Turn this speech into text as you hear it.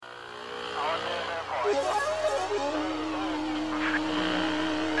Hey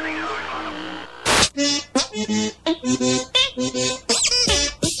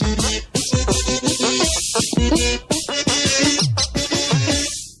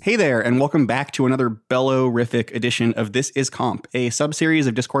there, and welcome back to another Bello-rific edition of This Is Comp, a sub-series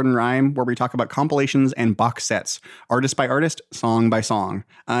of Discord and Rhyme where we talk about compilations and box sets, artist by artist, song by song.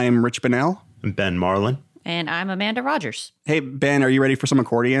 I'm Rich Bonnell. I'm Ben Marlin. And I'm Amanda Rogers. Hey, Ben, are you ready for some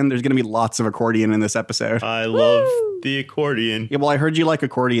accordion? There's going to be lots of accordion in this episode. I love the accordion. Yeah, well, I heard you like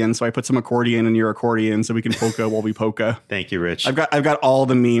accordion, so I put some accordion in your accordion so we can polka while we polka. Thank you, Rich. I've got all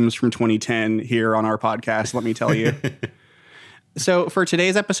the memes from 2010 here on our podcast, let me tell you. So for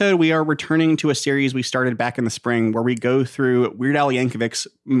today's episode, we are returning to a series we started back in the spring where we go through Weird Al Yankovic's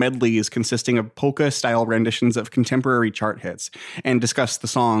medleys consisting of polka-style renditions of contemporary chart hits and discuss the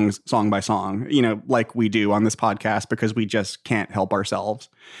songs song by song, like we do on this podcast because we just can't help ourselves.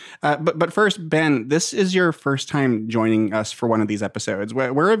 But first, Ben, this is your first time joining us for one of these episodes.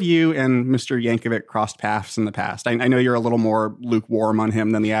 Where have you and Mr. Yankovic crossed paths in the past? I know you're a little more lukewarm on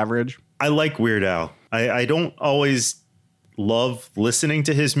him than the average. I like Weird Al. I don't always love listening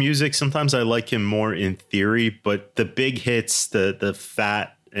to his music. Sometimes I like him more in theory, but the big hits, the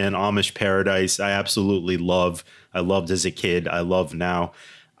Fat and Amish Paradise, I absolutely love. I loved as a kid. I love now.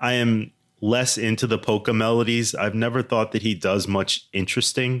 I am less into the polka melodies. I've never thought that he does much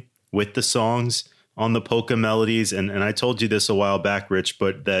interesting with the songs on the polka melodies. And I told you this a while back, Rich,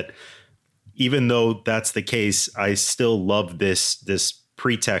 but that even though that's the case, I still love this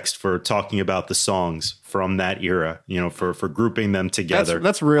pretext for talking about the songs from that era, for grouping them together.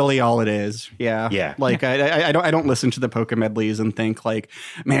 That's really all it is. Yeah. Yeah. Like I don't listen to the polka medleys and think like,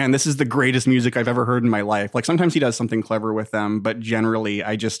 man, this is the greatest music I've ever heard in my life. Like sometimes he does something clever with them, but generally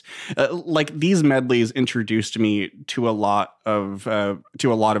I just like these medleys introduced me to a lot of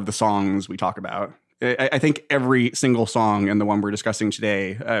the songs we talk about. I think every single song in the one we're discussing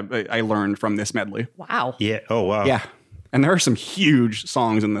today, I learned from this medley. Wow. Yeah. Oh, wow. Yeah. And there are some huge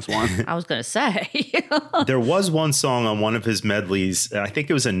songs in this one. I was going to say. There was one song on one of his medleys. I think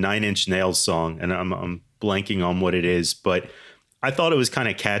it was a 9 Inch Nails song, and I'm blanking on what it is, but I thought it was kind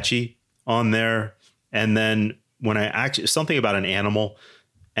of catchy on there. And then when I actually, something about an animal.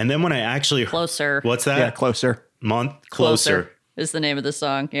 And then when I actually... Closer. What's that? Yeah, Closer. Closer is the name of the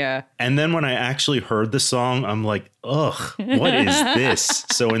song. Yeah. And then when I actually heard the song, I'm like, ugh, what is this?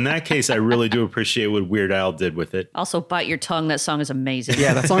 So in that case, I really do appreciate what Weird Al did with it. Also, Bite Your Tongue. That song is amazing.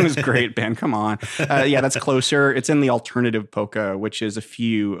 Yeah, that song is great, Ben. Come on. Yeah, that's Closer. It's in the alternative polka, which is a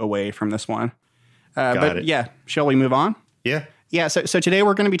few away from this one. But it. Yeah, shall we move on? Yeah. Yeah, so today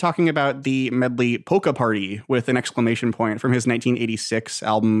we're going to be talking about the medley Polka Party with an exclamation point from his 1986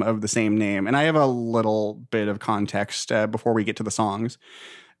 album of the same name. And I have a little bit of context before we get to the songs.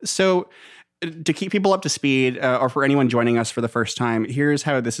 So to keep people up to speed, or for anyone joining us for the first time, here's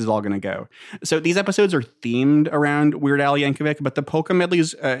how this is all going to go. So these episodes are themed around Weird Al Yankovic, but the polka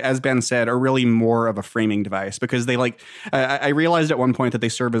medleys, as Ben said, are really more of a framing device because they I realized at one point that they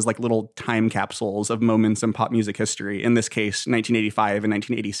serve as like little time capsules of moments in pop music history, in this case, 1985 and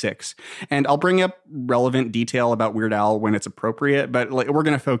 1986. And I'll bring up relevant detail about Weird Al when it's appropriate, but we're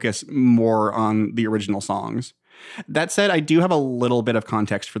going to focus more on the original songs. That said, I do have a little bit of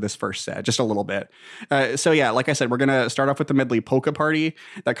context for this first set, just a little bit. So yeah, like I said, we're going to start off with the medley Polka Party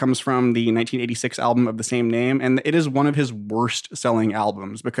that comes from the 1986 album of the same name. And it is one of his worst selling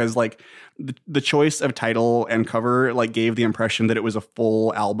albums because like the choice of title and cover like gave the impression that it was a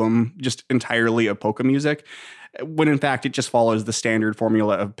full album just entirely of polka music, when in fact it just follows the standard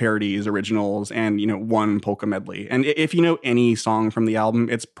formula of parodies, originals, and one polka medley. And if you know any song from the album,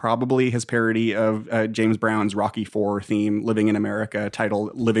 it's probably his parody of James Brown's Rocky IV theme, Living in America,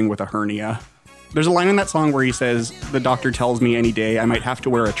 titled Living with a Hernia. There's a line in that song where he says, "The doctor tells me any day I might have to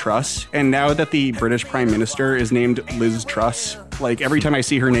wear a truss." And now that the British Prime Minister is named Liz Truss, like every time I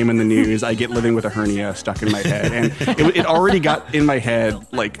see her name in the news, I get Living with a Hernia stuck in my head. And it already got in my head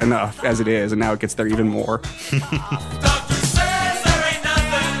like enough as it is, and now it gets there even more.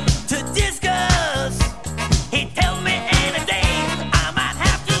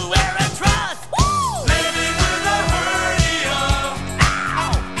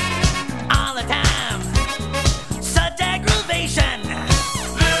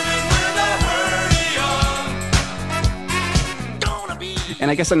 And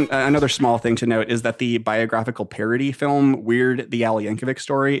I guess another small thing to note is that the biographical parody film Weird the Al Yankovic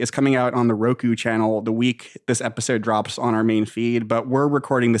Story is coming out on the Roku channel the week this episode drops on our main feed, but we're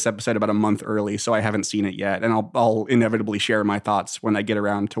recording this episode about a month early, so I haven't seen it yet, and I'll inevitably share my thoughts when I get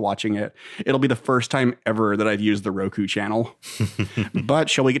around to watching it. It'll be the first time ever that I've used the Roku channel. But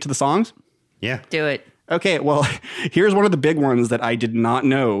shall we get to the songs? Yeah. Do it. Okay, well, here's one of the big ones that I did not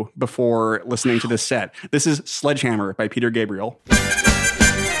know before listening to this set. This is Sledgehammer by Peter Gabriel.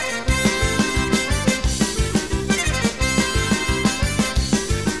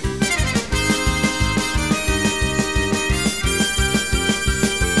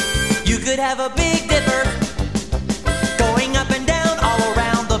 You could have a Big Dipper going up and down all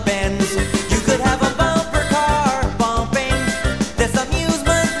around the bends. You could have a bumper car bumping. This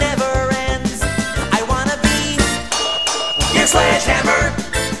amusement never ends. I wanna be your sledgehammer.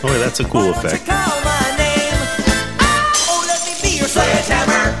 Oh, that's a cool Why don't you effect. call my name? Oh, let me be your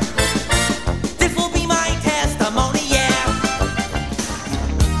sledgehammer. This will be my testimony, yeah.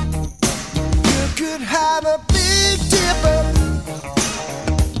 You could have a Big Dipper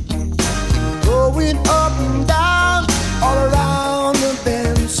going up and down all around the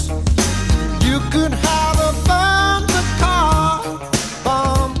bends. You could have a bumper car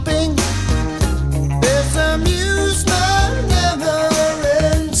bumping. This amusement never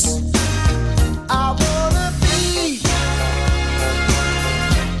ends. I wanna be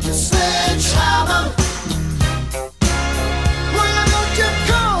your sledgehammer. Why don't you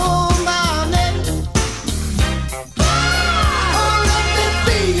call my name? Oh, let me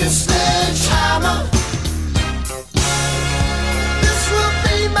be your sledgehammer. This will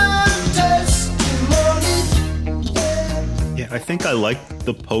be my testimony. Yeah, I think I like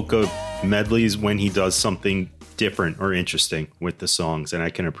the polka medleys when he does something different or interesting with the songs, and I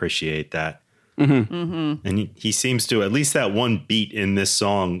can appreciate that. And he seems to, at least that one beat in this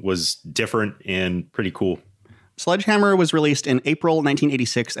song was different and pretty cool. Sledgehammer was released in April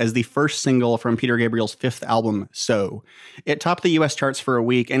 1986 as the first single from Peter Gabriel's fifth album, So. It topped the US charts for a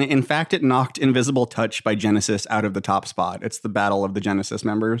week, and in fact, it knocked Invisible Touch by Genesis out of the top spot. It's the battle of the Genesis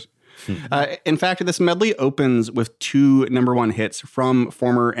members. In fact, this medley opens with two #1 hits from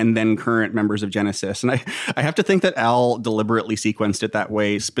former and then current members of Genesis. And I have to think that Al deliberately sequenced it that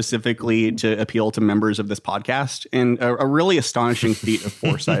way specifically to appeal to members of this podcast, and a really astonishing feat of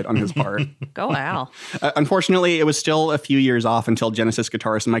foresight on his part. Go Al. Unfortunately, it was still a few years off until Genesis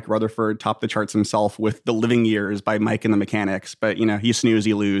guitarist Mike Rutherford topped the charts himself with The Living Years by Mike and the Mechanics. But, you know, you snooze,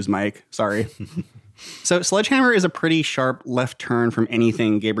 you lose, Mike. Sorry. So Sledgehammer is a pretty sharp left turn from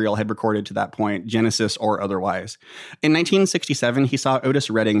anything Gabriel had recorded to that point, Genesis or otherwise. In 1967, he saw Otis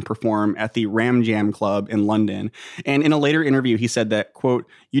Redding perform at the Ram Jam Club in London. And in a later interview, he said that, quote,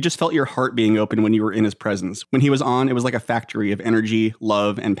 "You just felt your heart being open when you were in his presence. When he was on, it was like a factory of energy,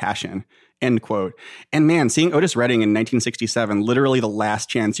 love, and passion." End quote. And man, seeing Otis Redding in 1967, literally the last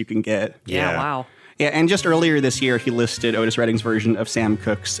chance you can get. Yeah, wow. Yeah, and just earlier this year, he listed Otis Redding's version of Sam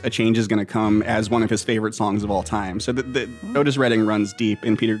Cooke's A Change Is Gonna Come as one of his favorite songs of all time. So the Otis Redding runs deep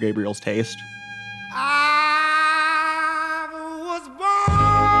in Peter Gabriel's taste. I was born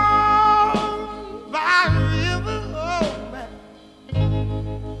by a river, oh man,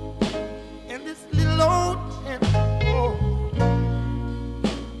 in this little old temple,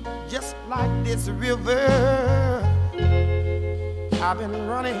 just like this river, I've been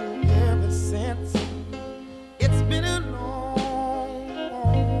running ever since. It's been a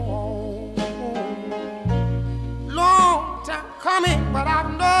long time coming, but I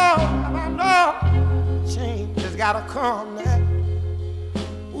know change has gotta come now.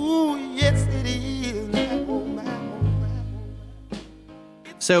 Ooh, yes it is now. Oh man, oh man.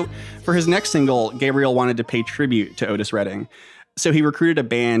 So for his next single, Gabriel wanted to pay tribute to Otis Redding. So he recruited a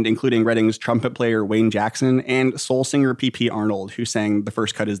band, including Redding's trumpet player Wayne Jackson and soul singer P.P. Arnold, who sang The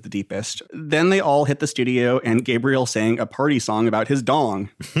First Cut Is the Deepest. Then they all hit the studio, and Gabriel sang a party song about his dong.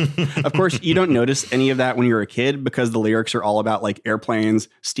 Of course, you don't notice any of that when you're a kid because the lyrics are all about like airplanes,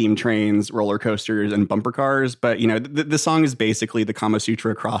 steam trains, roller coasters, and bumper cars. But, you know, the song is basically the Kama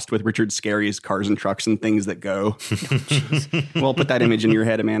Sutra crossed with Richard Scarry's Cars and Trucks and Things That Go. We'll put that image in your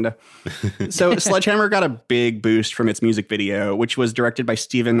head, Amanda. So Sledgehammer got a big boost from its music video, which was directed by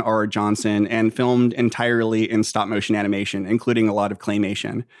Stephen R. Johnson and filmed entirely in stop motion animation, including a lot of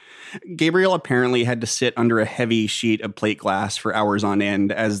claymation. Gabriel apparently had to sit under a heavy sheet of plate glass for hours on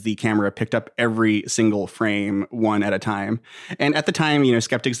end as the camera picked up every single frame one at a time. And at the time, you know,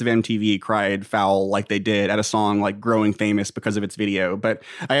 skeptics of MTV cried foul like they did at a song like Growing Famous because of its video. But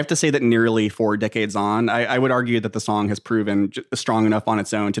I have to say that nearly 4 decades on, I would argue that the song has proven strong enough on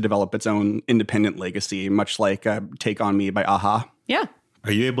its own to develop its own independent legacy, much like Take On Me by Aha. Yeah.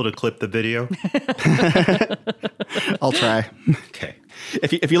 Are you able to clip the video? I'll try. Okay.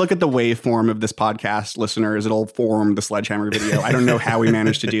 If you look at the waveform of this podcast, listeners, it'll form the Sledgehammer video. I don't know how we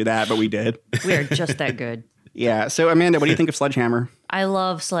managed to do that, but we did. We are just that good. Yeah. So, Amanda, what do you think of Sledgehammer? I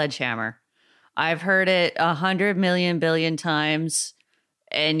love Sledgehammer. I've heard it 100 million billion times.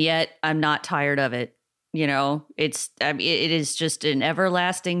 and yet I'm not tired of it. You know, it is just an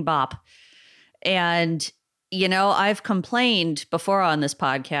everlasting bop. And, you know, I've complained before on this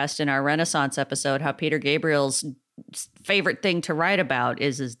podcast in our Renaissance episode how Peter Gabriel's favorite thing to write about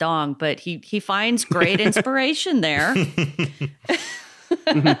is his dong, but he finds great inspiration there.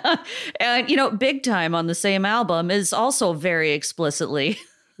 And, you know, Big Time on the same album is also very explicitly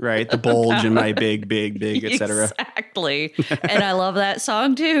right. The bulge in my big, etc. Exactly. And I love that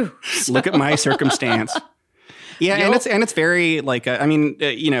song too. So. Look at my circumstance. Yeah, Yep. and it's very like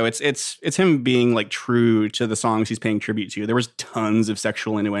you know, it's him being like true to the songs he's paying tribute to. There was tons of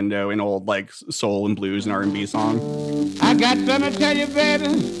sexual innuendo in old like soul and blues and R&B songs. I got something to tell you, baby.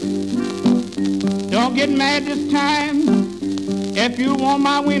 Don't get mad this time. If you want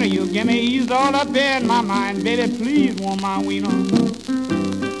my wiener, you give me ease all up in my mind. Baby, please want my wiener.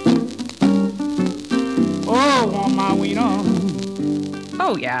 Oh, want my wiener.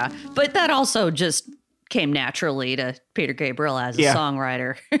 Oh, yeah. But that also just came naturally to Peter Gabriel as a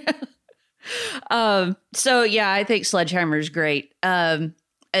songwriter. So, yeah, I think Sledgehammer is great.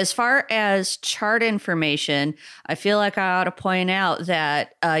 As far as chart information, I feel like I ought to point out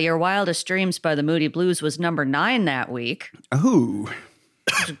that Your Wildest Dreams by the Moody Blues was number 9 that week. Oh.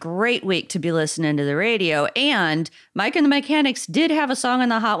 It was a great week to be listening to the radio. And Mike and the Mechanics did have a song in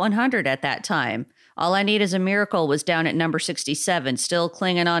the Hot 100 at that time. All I Need Is a Miracle was down at number 67, still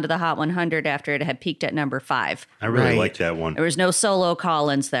clinging on to the Hot 100 after it had peaked at number 5. I really like that one. There was no solo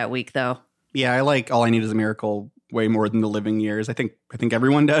Collins that week, though. Yeah, I like All I Need Is a Miracle way more than The Living Years. I think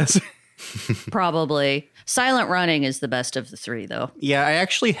everyone does. Probably. Silent Running is the best of the 3, though. Yeah, I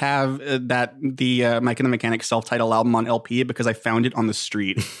actually have the Mike and the Mechanics self-titled album on LP because I found it on the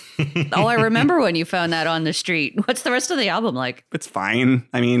street. Oh, I remember when you found that on the street. What's the rest of the album like? It's fine.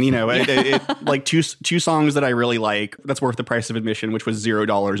 I mean, you know, it like two songs that I really like. That's worth the price of admission, which was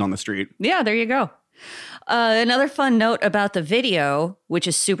 $0 on the street. Yeah, there you go. Another fun note about the video, which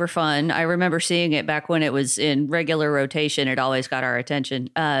is super fun. I remember seeing it back when it was in regular rotation. It always got our attention.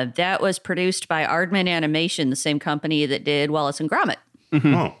 That was produced by Aardman Animation, the same company that did Wallace and Gromit.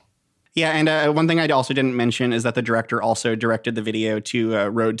 Mm-hmm. Oh. Yeah, and one thing I also didn't mention is that the director also directed the video to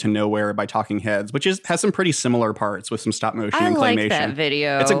Road to Nowhere by Talking Heads, which has some pretty similar parts with some stop motion and claymation. I like that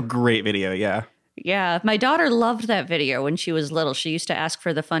video. It's a great video, yeah. Yeah, my daughter loved that video when she was little. She used to ask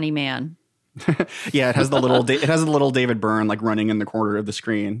for the funny man. Yeah, it has the little David Byrne like running in the corner of the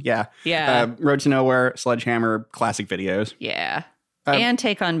screen. Yeah. Road to Nowhere, Sledgehammer, classic videos. Yeah. And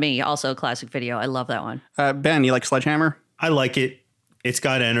Take on Me, also a classic video. I love that one. Ben, you like Sledgehammer? I like it. It's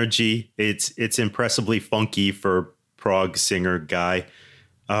got energy. It's impressively funky for prog singer guy.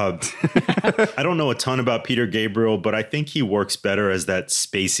 I don't know a ton about Peter Gabriel, but I think he works better as that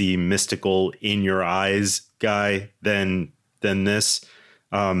spacey, mystical, in your eyes guy than this.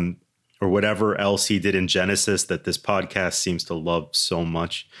 Or whatever else he did in Genesis that this podcast seems to love so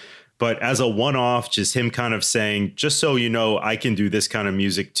much. But as a one-off, just him kind of saying, just so you know, I can do this kind of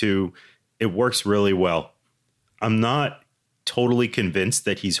music too, it works really well. I'm not totally convinced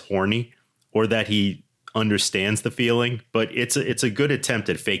that he's horny or that he understands the feeling, but it's a good attempt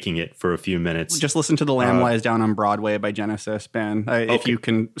at faking it for a few minutes. Just listen to The Lamb Lies Down on Broadway by Genesis, Ben. If you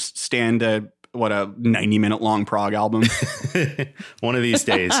can stand a 90-minute long prog album. One of these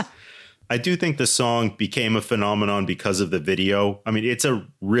days. I do think the song became a phenomenon because of the video. I mean, it's a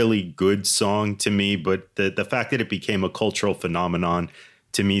really good song to me, but the fact that it became a cultural phenomenon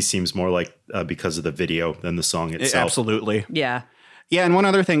to me seems more like because of the video than the song itself. Absolutely. Yeah. Yeah, and one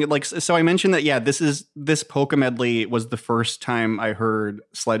other thing, like, so I mentioned that, yeah, this polka medley was the first time I heard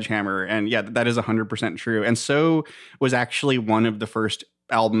Sledgehammer, and yeah, that is 100% true. And so was actually one of the first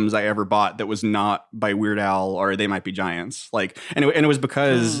albums I ever bought that was not by Weird Al or They Might Be Giants. Like, and it was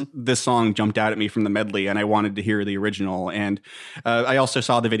because this song jumped out at me from the medley and I wanted to hear the original. And I also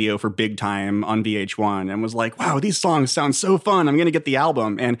saw the video for Big Time on VH1 and was like, wow, these songs sound so fun. I'm going to get the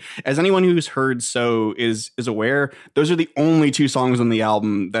album. And as anyone who's heard So is aware, those are the only 2 songs on the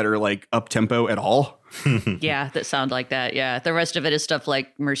album that are like up tempo at all. Yeah, that sound like that. Yeah. The rest of it is stuff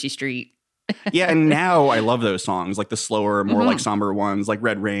like Mercy Street. Yeah, and now I love those songs, like the slower, more like somber ones, like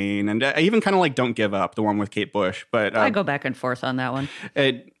Red Rain, and I even kind of like Don't Give Up, the one with Kate Bush. But I go back and forth on that one.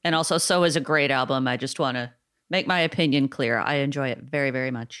 And also, So is a great album. I just want to make my opinion clear. I enjoy it very,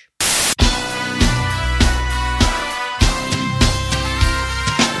 very much.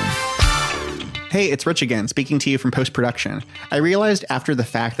 Hey, it's Rich again, speaking to you from post-production. I realized after the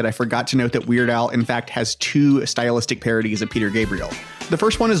fact that I forgot to note that Weird Al, in fact, has 2 stylistic parodies of Peter Gabriel. The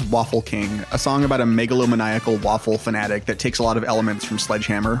first one is Waffle King, a song about a megalomaniacal waffle fanatic that takes a lot of elements from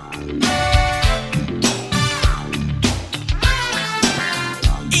Sledgehammer.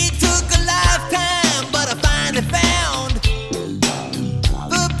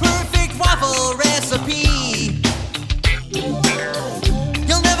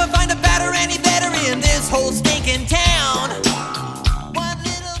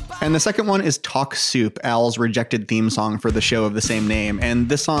 And the second one is Talk Soup, Al's rejected theme song for the show of the same name. And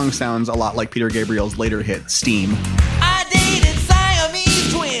this song sounds a lot like Peter Gabriel's later hit, Steam. I dated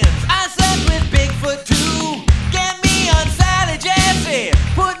Siamese twins. I slept with Bigfoot too. Get me on Sally Jesse.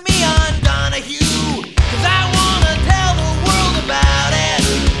 Put me on Donahue. 'Cause I wanna tell the world about it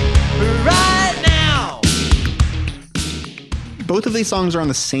right now. Both of these songs are on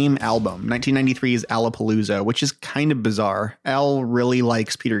the same album, 1993's Alapalooza, which is kind of bizarre. Al really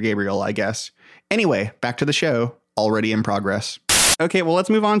likes Peter Gabriel, I guess. Anyway, back to the show, already in progress. Okay, well, let's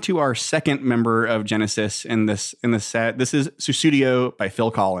move on to our second member of Genesis in this set. This is Sussudio by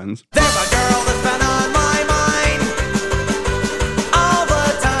Phil Collins. There's a girl that's been on my mind all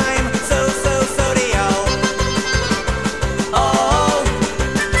the time. Sussudio. Oh,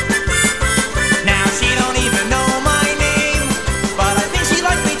 now she don't even know my name, but I think she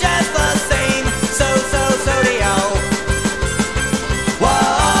likes me just the same. Sussudio.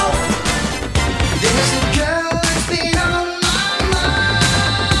 Whoa. There's a girl that's been on my mind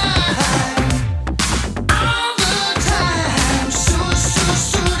all the time.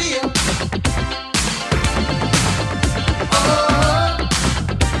 Studio. Oh,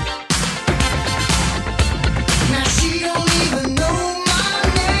 now she don't even know my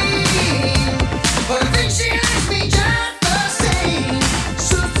name, but I think she likes me just the same.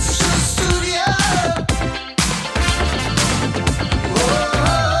 Studio.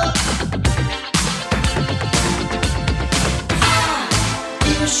 Oh.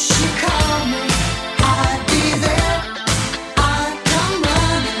 If she called me, I'd be there. I'd come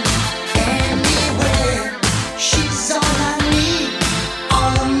running anywhere. She's all I need,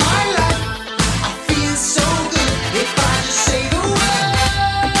 all of my life. I feel so good if I just say the word.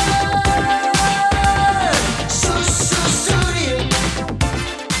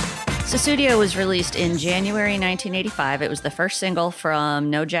 Sussudio was released in January 1985. It was the first single from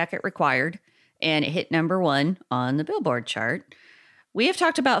No Jacket Required, and it hit #1 on the Billboard chart. We have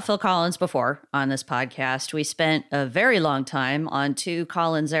talked about Phil Collins before on this podcast. We spent a very long time on 2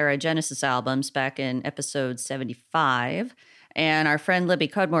 Collins-era Genesis albums back in episode 75, and our friend Libby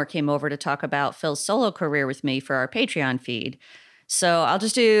Cudmore came over to talk about Phil's solo career with me for our Patreon feed. So I'll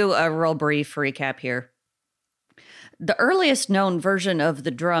just do a real brief recap here. The earliest known version of the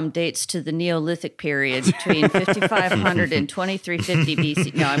drum dates to the Neolithic period between 5500 and 2350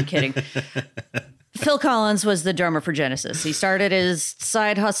 BC. No, I'm kidding. Phil Collins was the drummer for Genesis. He started his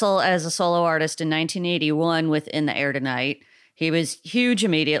side hustle as a solo artist in 1981 with In the Air Tonight. He was huge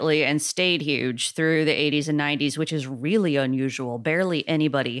immediately and stayed huge through the 80s and 90s, which is really unusual. Barely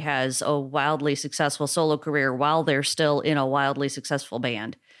anybody has a wildly successful solo career while they're still in a wildly successful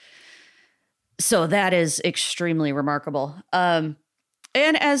band. So that is extremely remarkable. And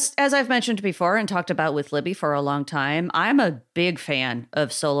as I've mentioned before and talked about with Libby for a long time, I'm a big fan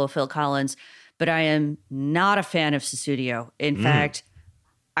of solo Phil Collins, but I am not a fan of Sussudio. In fact,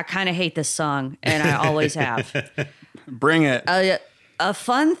 I kind of hate this song, and I always have. Bring it. A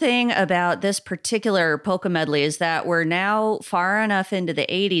fun thing about this particular polka medley is that we're now far enough into the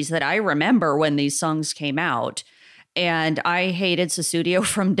 80s that I remember when these songs came out, and I hated Sussudio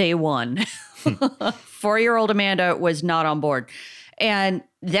from day one. 4-year-old Amanda was not on board. And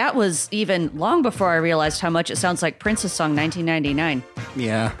that was even long before I realized how much it sounds like Prince's song 1999.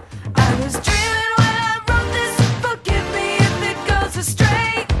 Yeah. I was dreaming when I wrote this. Forgive me if it goes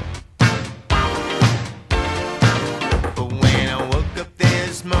astray. But when I woke up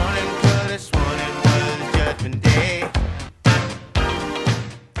this morning, could have sworn it was Judgment Day.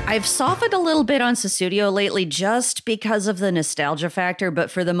 I've softened a little bit on Sussudio lately just because of the nostalgia factor, but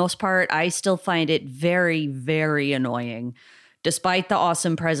for the most part, I still find it very, very annoying, despite the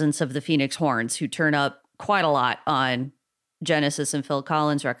awesome presence of the Phoenix Horns, who turn up quite a lot on Genesis and Phil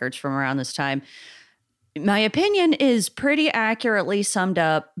Collins records from around this time. My opinion is pretty accurately summed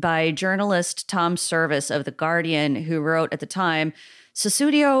up by journalist Tom Service of The Guardian, who wrote at the time,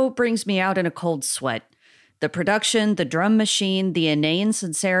 "Sussudio brings me out in a cold sweat. The production, the drum machine, the inane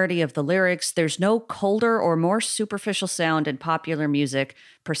sincerity of the lyrics, there's no colder or more superficial sound in popular music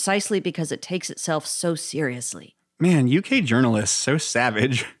precisely because it takes itself so seriously." Man, UK journalists, so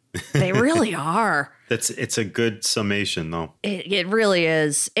savage. They really are. It's a good summation, though. It really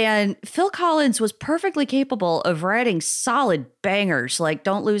is. And Phil Collins was perfectly capable of writing solid bangers like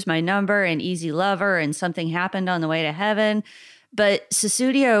Don't Lose My Number and Easy Lover and Something Happened on the Way to Heaven. But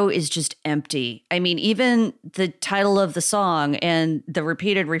Sussudio is just empty. I mean, even the title of the song and the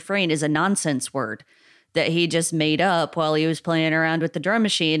repeated refrain is a nonsense word that he just made up while he was playing around with the drum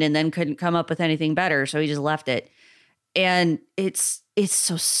machine and then couldn't come up with anything better, so he just left it. And it's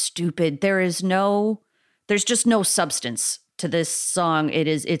so stupid. There's just no substance to this song.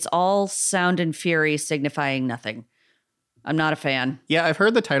 It's all sound and fury signifying nothing. I'm not a fan. Yeah, I've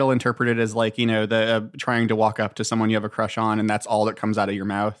heard the title interpreted as like, the trying to walk up to someone you have a crush on and that's all that comes out of your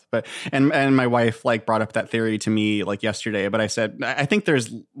mouth. But and my wife like brought up that theory to me like yesterday, but I said I think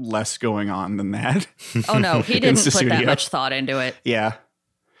there's less going on than that. Oh no, he didn't put Sussudio. that much thought into it. Yeah.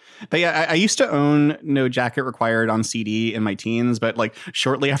 But yeah, I used to own No Jacket Required on CD in my teens, but like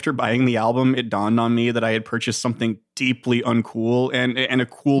shortly after buying the album, it dawned on me that I had purchased something deeply uncool, and a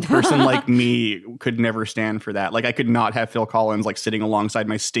cool person like me could never stand for that. Like I could not have Phil Collins like sitting alongside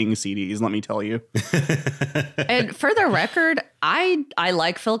my Sting CDs, let me tell you. And for the record, I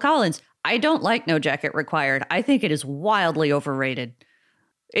like Phil Collins. I don't like No Jacket Required. I think it is wildly overrated.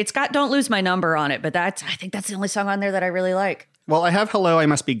 It's got Don't Lose My Number on it, but I think that's the only song on there that I really like. Well, I have Hello, I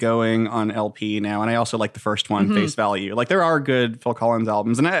Must Be Going on LP now, and I also like the first one, Face Value. Like, there are good Phil Collins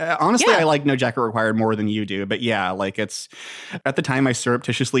albums, and honestly, I like No Jacket Required more than you do, but yeah, like, it's... At the time, I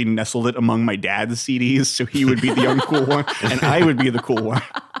surreptitiously nestled it among my dad's CDs, so he would be the uncool one, and I would be the cool one.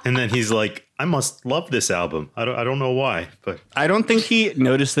 And then he's like, I must love this album. I don't know why, but I don't think he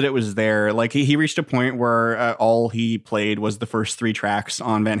noticed that it was there. Like, he reached a point where all he played was the first 3 tracks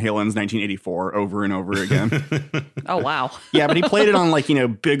on Van Halen's 1984 over and over again. Oh, wow. Yeah, but he played it on like,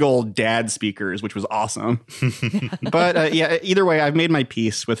 big old dad speakers, which was awesome. But yeah, either way, I've made my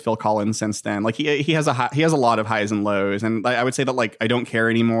peace with Phil Collins since then. Like he has a lot of highs and lows, and I would say that like I Don't Care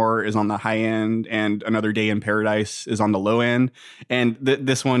Anymore is on the high end, and Another Day in Paradise is on the low end, and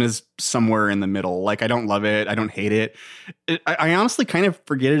this one is somewhere in the middle. Like I don't love it, I don't hate it. I honestly kind of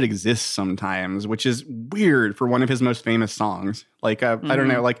forget it exists sometimes, which is weird for one of his most famous songs. Like I don't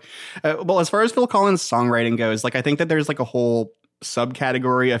know, like well, as far as Phil Collins' songwriting goes, like I think that there's like a whole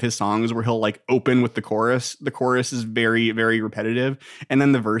subcategory of his songs where he'll like open with the chorus. The chorus is very, very repetitive, and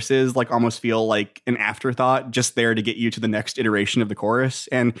then the verses like almost feel like an afterthought, just there to get you to the next iteration of the chorus.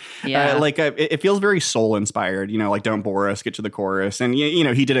 And it feels very soul inspired. Like Don't Bore Us, get to the chorus. And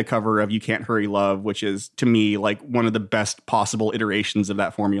he did a cover of You Can't Hurry Love, which is to me like one of the best possible iterations of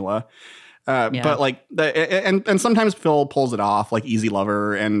that formula. But like and sometimes Phil pulls it off, like Easy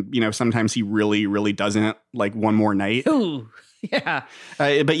Lover, and sometimes he really, really doesn't, like One More Night. Ooh. Yeah.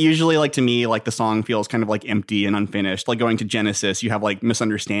 But usually, like, to me, like, the song feels kind of like empty and unfinished. Like going to Genesis, you have like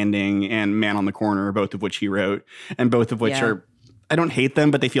Misunderstanding and Man on the Corner, both of which he wrote, and both of which are, I don't hate them,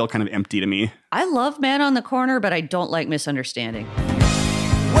 but they feel kind of empty to me. I love Man on the Corner, but I don't like Misunderstanding.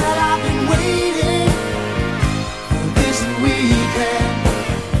 Well, I've been waiting for this weekend.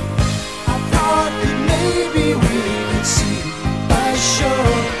 I thought that maybe we could see a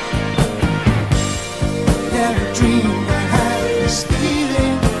show. Never dreamed I had this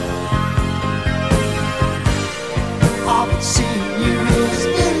feeling. All but seeing you is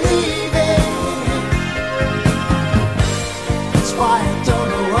believing. That's why I don't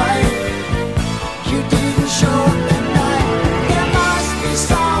know why you didn't show up that night. There must be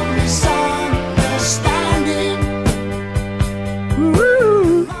some misunderstanding.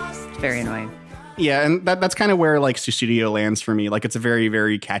 It's very annoying. Yeah, and that's kind of where like Sussudio lands for me. Like it's a very,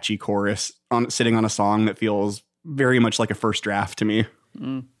 very catchy chorus sitting on a song that feels very much like a first draft to me.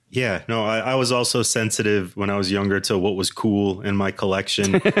 yeah, no, I was also sensitive when I was younger to what was cool in my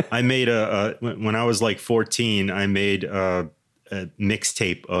collection. I made when I was like 14, I made a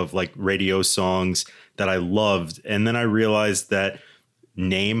mixtape of like radio songs that I loved. And then I realized that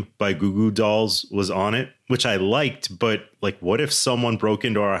Name by Goo Goo Dolls was on it, which I liked, but like, what if someone broke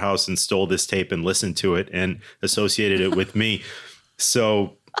into our house and stole this tape and listened to it and associated it with me?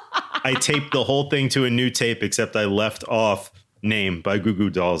 So I taped the whole thing to a new tape, except I left off Name by Goo Goo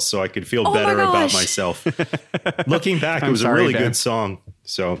Dolls so I could feel better about myself. Looking back, it was a really good song.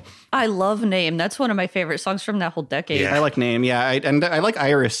 So I love Name. That's one of my favorite songs from that whole decade. I like Name. Yeah. I like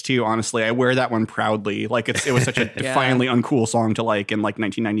Iris too, honestly. I wear that one proudly. Like it was such a defiantly uncool song to like in like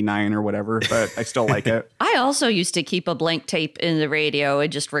 1999 or whatever, but I still like it. I also used to keep a blank tape in the radio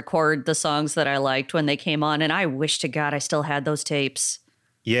and just record the songs that I liked when they came on. And I wish to God I still had those tapes.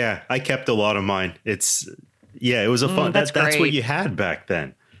 Yeah, I kept a lot of mine. It was a fun. That's what you had back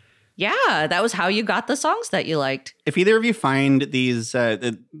then. Yeah, that was how you got the songs that you liked. If either of you find these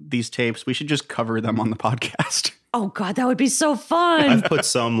tapes, we should just cover them on the podcast. Oh God, that would be so fun. I've put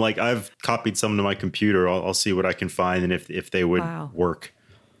some, like I've copied some to my computer. I'll see what I can find and if they would work.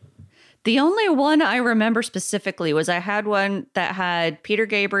 The only one I remember specifically was I had one that had Peter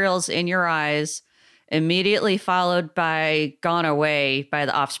Gabriel's In Your Eyes, immediately followed by Gone Away by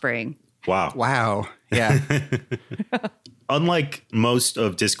The Offspring. Wow. Yeah. Unlike most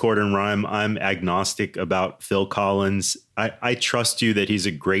of Discord and Rhyme, I'm agnostic about Phil Collins. I trust you that he's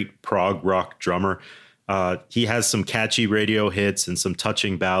a great prog rock drummer, He has some catchy radio hits and some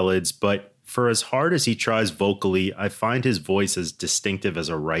touching ballads, but for as hard as he tries vocally, I find his voice as distinctive as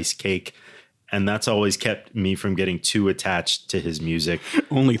a rice cake. And that's always kept me from getting too attached to his music.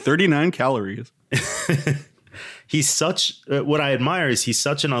 Only 39 calories. He's such, what I admire is he's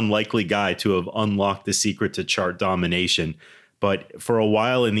such an unlikely guy to have unlocked the secret to chart domination. But for a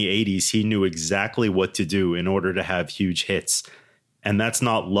while in the 80s, he knew exactly what to do in order to have huge hits. And that's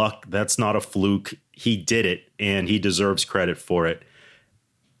not luck. That's not a fluke. He did it, and he deserves credit for it.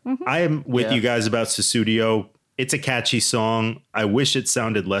 Mm-hmm. I am with you guys about Sussudio. It's a catchy song. I wish it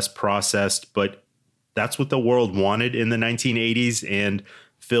sounded less processed, but that's what the world wanted in the 1980s, and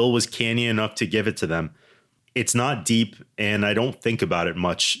Phil was canny enough to give it to them. It's not deep, and I don't think about it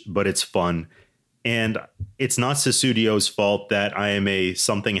much, but it's fun. And it's not Sussudio's fault that I am a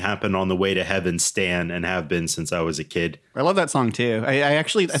Something Happened on the Way to Heaven stan and have been since I was a kid. I love that song too. I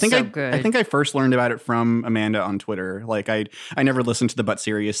think I first learned about it from Amanda on Twitter. Like I never listened to the But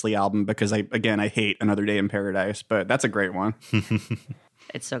Seriously album because I hate Another Day in Paradise, but that's a great one.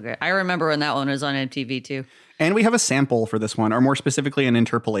 It's so good. I remember when that one was on MTV too. And we have a sample for this one, or more specifically, an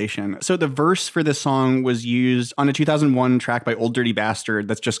interpolation. So the verse for this song was used on a 2001 track by Old Dirty Bastard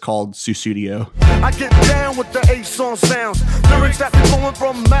that's just called Sussudio. I get down with the A-song sounds, lyrics that be flowing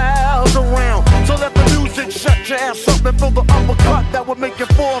from miles around. So let the music shut your ass up and feel the uppercut that would make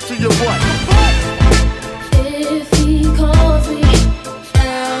it fall to your butt. If he calls me,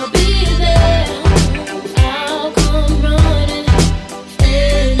 I'll be there. I'll come running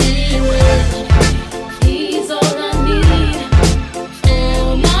anywhere. He's all I need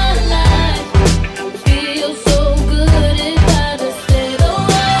all my life. Feels so good if I just stay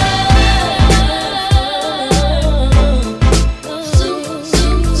away.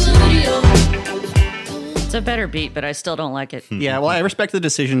 It's a better beat, but I still don't like it. Yeah, well, I respect the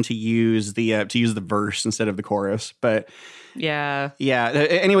decision to use the verse instead of the chorus, but yeah.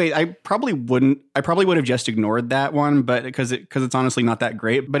 Anyway, I probably would have just ignored that one, but because it's honestly not that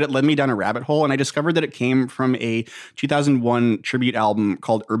great. But it led me down a rabbit hole, and I discovered that it came from a 2001 tribute album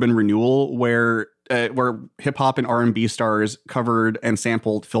called Urban Renewal, where hip hop and R&B stars covered and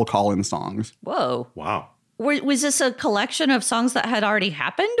sampled Phil Collins songs. Whoa! Wow. Was this a collection of songs that had already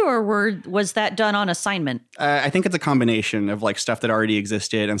happened, or was that done on assignment? I think it's a combination of like stuff that already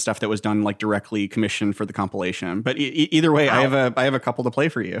existed and stuff that was done like directly commissioned for the compilation. But either way, wow. I have a couple to play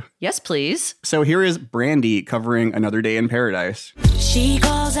for you. Yes, please. So here is Brandy covering Another Day in Paradise. She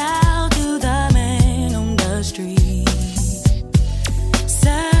calls out to the man on the street.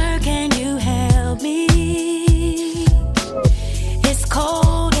 Sir, can you help me? It's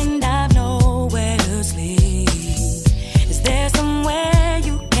cold and I've nowhere to sleep. Is there somewhere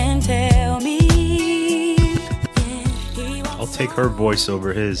you can tell me? I'll take her voice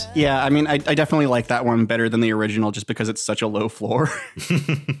over his. Yeah, I mean, I definitely like that one better than the original just because it's such a low floor.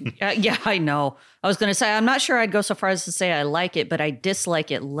 Yeah, I know. I was going to say, I'm not sure I'd go so far as to say I like it, but I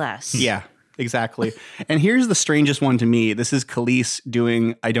dislike it less. Yeah, exactly. And here's the strangest one to me. This is Khalees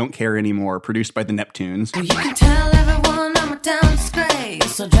doing I Don't Care Anymore, produced by the Neptunes. You can tell everyone I'm a town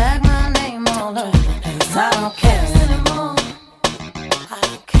disgrace, so drag my name all over the place. I don't care anymore. I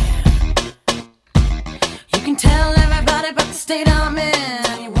don't care. You can tell everybody but the state I'm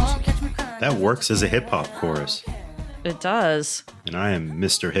in. You won't catch me crying. That works as a hip hop chorus. It does. And I am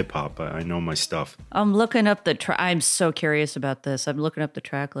Mr. Hip Hop. I know my stuff. I'm looking up I'm so curious about this. I'm looking up the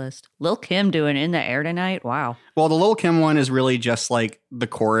track list. Lil' Kim doing In the Air Tonight. Wow. Well, the Lil' Kim one is really just like the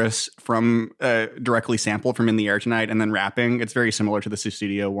chorus from directly sampled from In the Air Tonight and then rapping. It's very similar to the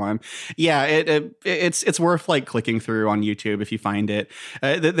Sussudio one. Yeah, it's worth like clicking through on YouTube if you find it.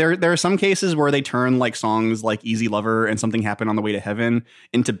 There are some cases where they turn like songs like Easy Lover and Something Happened on the Way to Heaven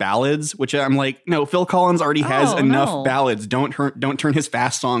into ballads, which I'm like, no, Phil Collins already has enough ballads. Don't turn his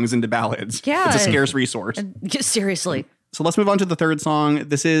fast songs into ballads. Yeah. It's a scarce resource. Seriously. So let's move on to the third song.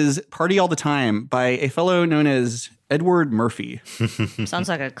 This is Party All the Time by a fellow known as Edward Murphy. Sounds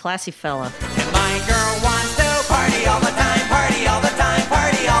like a classy fella. And my girl wants to party all the time, party all the time,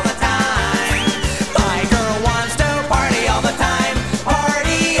 party all the time. My girl wants to party all the time,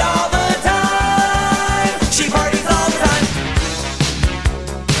 party all the time. She parties all the time.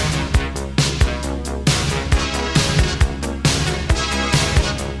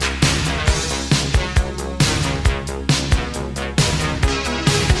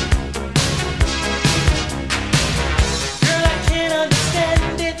 Girl, I can't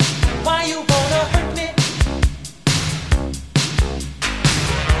understand it. Why you wanna hurt me?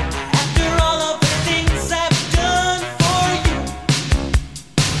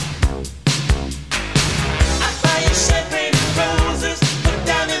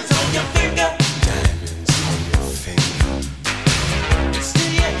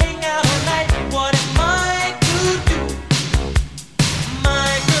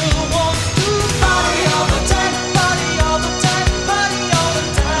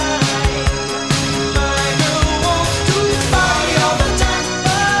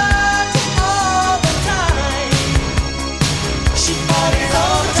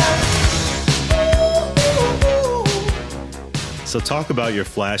 So talk about your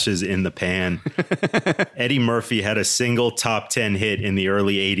flashes in the pan. Eddie Murphy had a single top 10 hit in the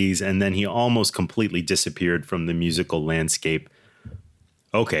early 80s, and then he almost completely disappeared from the musical landscape.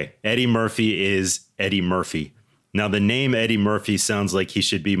 Okay, Eddie Murphy is Eddie Murphy. Now, the name Eddie Murphy sounds like he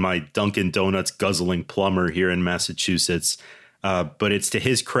should be my Dunkin' Donuts guzzling plumber here in Massachusetts. But it's to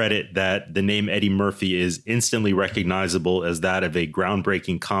his credit that the name Eddie Murphy is instantly recognizable as that of a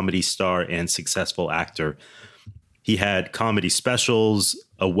groundbreaking comedy star and successful actor. He had comedy specials,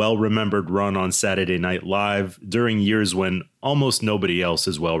 a well-remembered run on Saturday Night Live during years when almost nobody else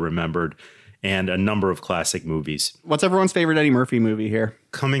is well-remembered, and a number of classic movies. What's everyone's favorite Eddie Murphy movie here?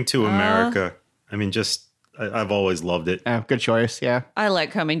 Coming to America. I mean, I've always loved it. Good choice, yeah. I like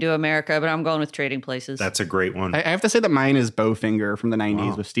Coming to America, but I'm going with Trading Places. That's a great one. I have to say that mine is Bowfinger from the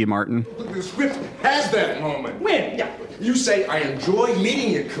 90s with Steve Martin. The script has that moment. When? Yeah. You say, I enjoy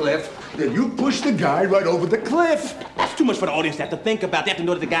meeting you, Cliff. Then you push the guy right over the cliff. It's too much for the audience to have to think about. They have to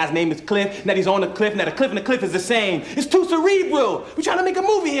know that the guy's name is Cliff, and that he's on the cliff, and that the cliff and the cliff is the same. It's too cerebral. We're trying to make a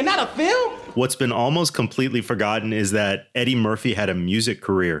movie here, not a film. What's been almost completely forgotten is that Eddie Murphy had a music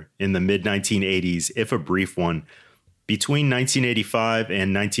career in the mid-1980s, if a brief one. Between 1985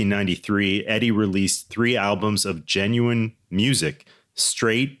 and 1993, Eddie released 3 albums of genuine music.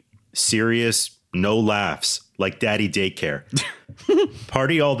 Straight, serious, no laughs, like Daddy Daycare.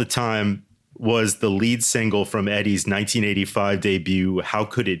 Party All the Time was the lead single from Eddie's 1985 debut, How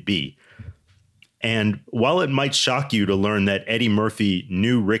Could It Be? And while it might shock you to learn that Eddie Murphy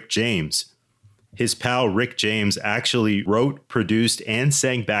knew Rick James, his pal Rick James actually wrote, produced, and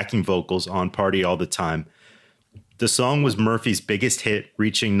sang backing vocals on Party All the Time. The song was Murphy's biggest hit,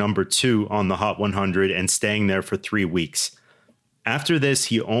 reaching number 2 on the Hot 100 and staying there for 3 weeks. After this,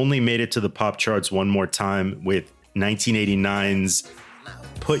 he only made it to the pop charts one more time with 1989's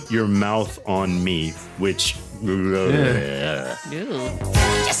Put Your Mouth on Me, which... Just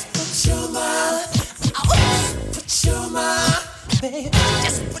put your mouth, put your mouth, baby.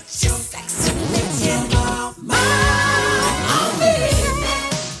 Just put your sexy mouth on me.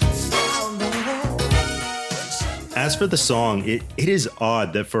 As for the song, it is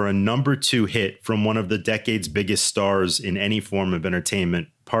odd that for a number 2 hit from one of the decade's biggest stars in any form of entertainment,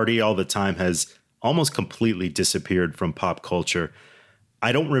 Party All the Time has almost completely disappeared from pop culture.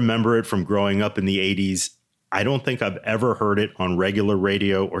 I don't remember it from growing up in the 80s. I don't think I've ever heard it on regular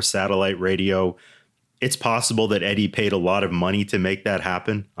radio or satellite radio. It's possible that Eddie paid a lot of money to make that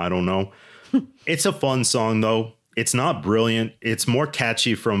happen. I don't know. It's a fun song, though. It's not brilliant. It's more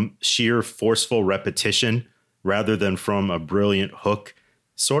catchy from sheer forceful repetition rather than from a brilliant hook,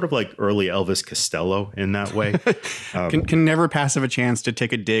 sort of like early Elvis Costello in that way. Can never pass of a chance to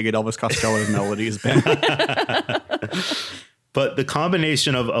take a dig at Elvis Costello's melodies, Ben. But the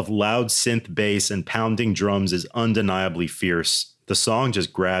combination of loud synth bass and pounding drums is undeniably fierce. The song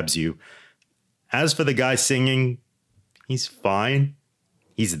just grabs you. As for the guy singing, he's fine.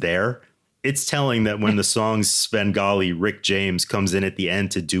 He's there. It's telling that when the song's Svengali Rick James comes in at the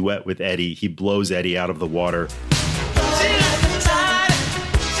end to duet with Eddie, he blows Eddie out of the water.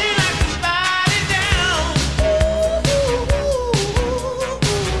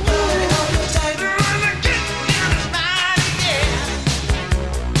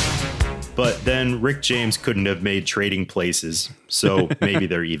 But then Rick James couldn't have made Trading Places, so maybe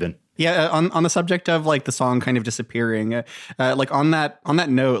they're even. Yeah, on the subject of like the song kind of disappearing, like on that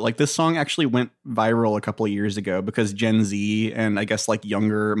note, like this song actually went viral a couple of years ago because Gen Z and I guess like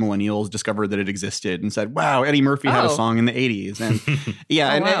younger millennials discovered that it existed and said, "Wow, Eddie Murphy had a song in the '80s." And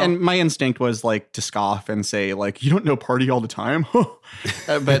yeah, and my instinct was like to scoff and say like, "You don't know Party All the Time?"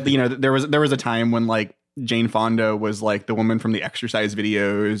 But you know, there was a time when like Jane Fonda was like the woman from the exercise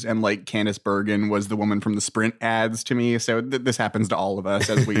videos and like Candice Bergen was the woman from the Sprint ads to me. So this happens to all of us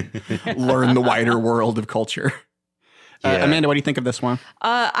as we learn the wider world of culture. Amanda, what do you think of this one?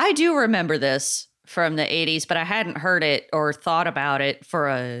 I do remember this from the 80s, but I hadn't heard it or thought about it for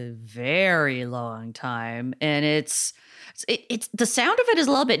a very long time. And it's the sound of it is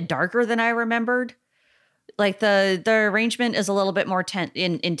a little bit darker than I remembered. Like the arrangement is a little bit more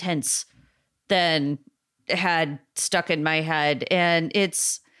intense than had stuck in my head. And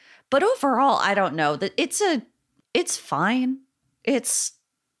but overall, I don't know that it's fine.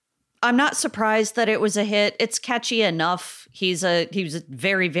 I'm not surprised that it was a hit. It's catchy enough. He was a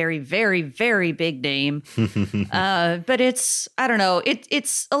very, very, very, very big name. But I don't know.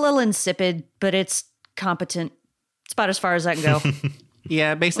 It's a little insipid, but it's competent. It's about as far as I can go.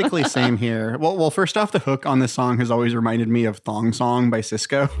 Yeah, basically same here. Well, first off, the hook on this song has always reminded me of Thong Song by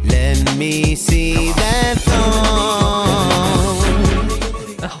Cisco. Let me see that thong.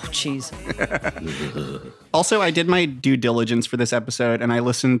 Oh, jeez. Also, I did my due diligence for this episode, and I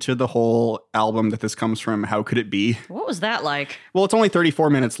listened to the whole album that this comes from, How Could It Be? What was that like? Well, it's only 34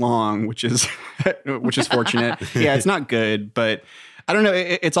 minutes long, which is fortunate. Yeah, it's not good, but I don't know.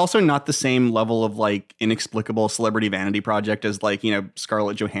 It's also not the same level of like inexplicable celebrity vanity project as like,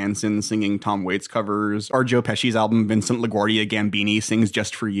 Scarlett Johansson singing Tom Waits covers, or Joe Pesci's album Vincent LaGuardia Gambini sings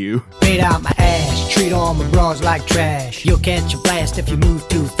Just For You. Beat out my ass, treat all my bras like trash. You'll catch a blast if you move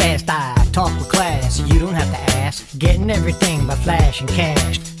too fast. I talk with class, you don't have to ask. Getting everything by flashing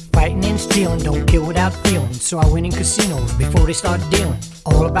cash. Fighting and stealing, don't kill without feeling. So I win in casinos before they start dealing.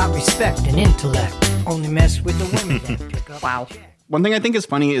 All about respect and intellect. Only mess with the women that pick up. Wow. One thing I think is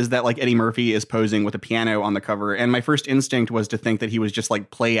funny is that like Eddie Murphy is posing with a piano on the cover, and my first instinct was to think that he was just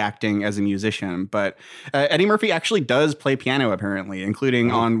like play acting as a musician, but Eddie Murphy actually does play piano apparently, including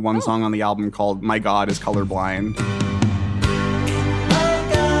on one song on the album called My God Is Colorblind.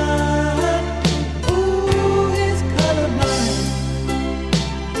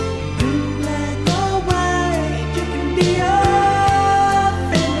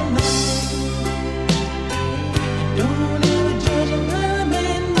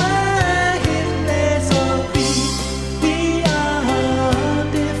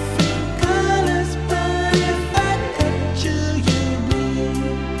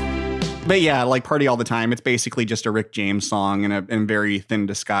 But yeah, like Party All the Time, it's basically just a Rick James song in very thin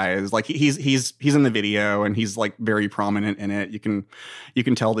disguise. Like he's in the video and he's like very prominent in it. You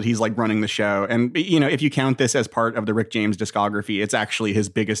can tell that he's like running the show. And if you count this as part of the Rick James discography, it's actually his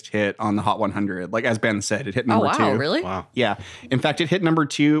biggest hit on the Hot 100. Like as Ben said, it hit number 2. Oh wow, really? Wow. Yeah. In fact, it hit number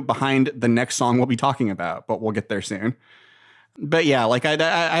 2 behind the next song we'll be talking about, but we'll get there soon. But yeah, like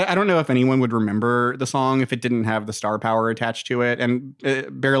I don't know if anyone would remember the song if it didn't have the star power attached to it, and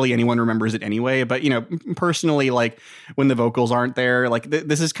barely anyone remembers it anyway. But personally, like when the vocals aren't there, like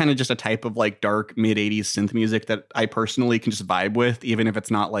this is kind of just a type of like dark mid 80s synth music that I personally can just vibe with, even if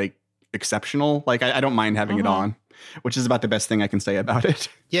it's not like exceptional. Like I don't mind having it on, which is about the best thing I can say about it.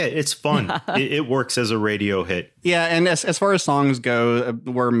 Yeah, it's fun. it works as a radio hit. Yeah, and as far as songs go,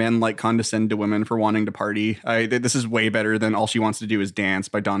 where men like condescend to women for wanting to party, this is way better than All She Wants to Do Is Dance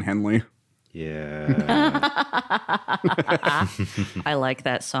by Don Henley. Yeah. I like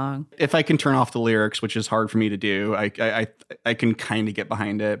that song. If I can turn off the lyrics, which is hard for me to do, I can kind of get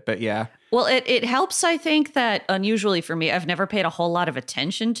behind it, but yeah. Well, it helps, I think, that unusually for me, I've never paid a whole lot of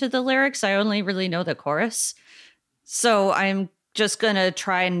attention to the lyrics. I only really know the chorus. So I'm just going to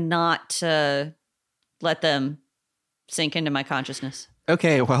try not to let them sink into my consciousness.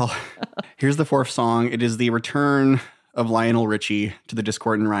 Okay, well, here's the 4th song. It is the return of Lionel Richie to the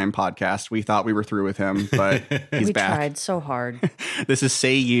Discord and Rhyme podcast. We thought we were through with him, but he's we back. We tried so hard. This is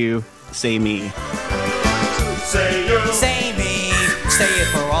Say You, Say Me. Say you, say me, say it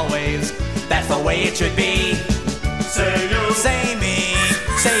for always. That's the way it should be. Say you, say me,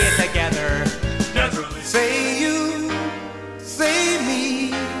 say it together. Naturally. Say you, say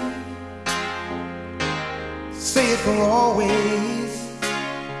me, say it for always.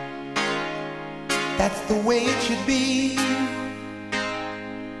 That's the way it should be.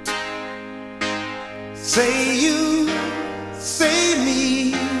 Say you, say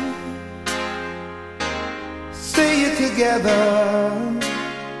me, say it together,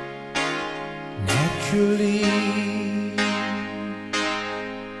 naturally.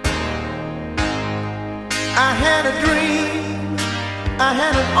 I had a dream, I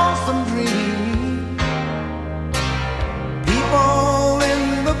had an awesome dream. People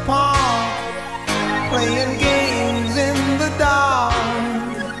in the park playing games in the dark,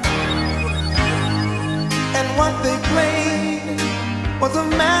 and what they played was a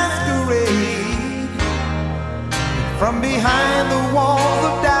masquerade. From behind the walls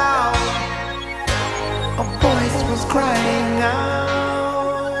of doubt, a voice was crying out.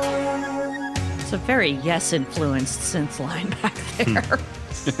 It's a very Yes-influenced synth line back there.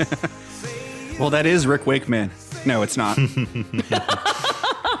 Well, that is Rick Wakeman. No, it's not.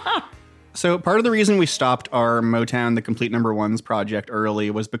 So part of the reason we stopped our Motown The Complete Number Ones project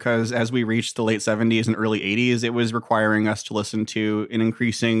early was because as we reached the late 70s and early 80s, it was requiring us to listen to an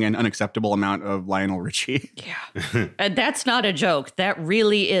increasing and unacceptable amount of Lionel Richie. Yeah. And that's not a joke. That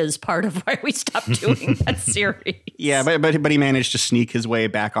really is part of why we stopped doing that series. Yeah, but he managed to sneak his way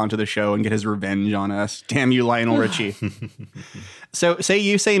back onto the show and get his revenge on us. Damn you, Lionel Richie. So Say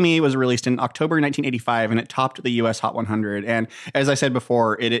You, Say Me was released in October 1985, and it topped the U.S. Hot 100. And as I said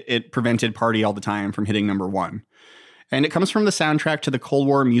before, it prevented Party All the Time from hitting number 1. And it comes from the soundtrack to the Cold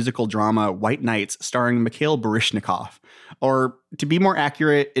War musical drama White Nights, starring Mikhail Baryshnikov. Or to be more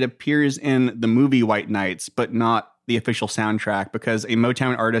accurate, it appears in the movie White Nights, but not the official soundtrack because a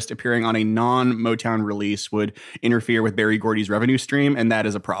Motown artist appearing on a non-Motown release would interfere with Berry Gordy's revenue stream, and that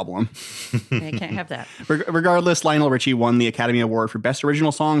is a problem. I can't have that. Regardless, Lionel Richie won the Academy Award for Best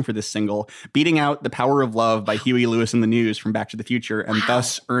Original Song for this single, beating out The Power of Love by Huey Lewis and the News from Back to the Future, and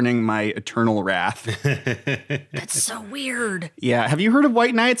thus earning my eternal wrath. That's so weird. Yeah. Have you heard of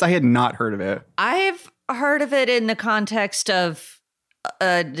White Nights? I had not heard of it. I've heard of it in the context of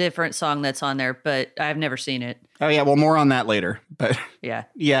a different song that's on there, but I've never seen it. Oh, yeah. Well, more on that later. But Yeah.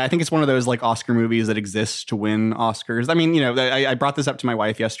 yeah, I think it's one of those like Oscar movies that exists to win Oscars. I mean, I brought this up to my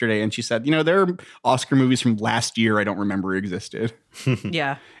wife yesterday and she said, there are Oscar movies from last year I don't remember existed.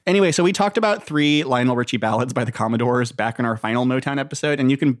 Yeah. Anyway, so we talked about 3 Lionel Richie ballads by the Commodores back in our final Motown episode,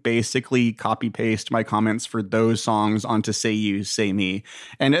 and you can basically copy paste my comments for those songs onto Say You, Say Me.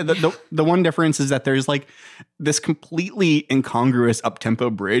 And the one difference is that there's like this completely incongruous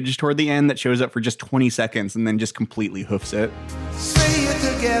up-tempo bridge toward the end that shows up for just 20 seconds and then just completely hoofs it. Say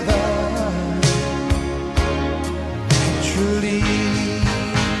it together, truly.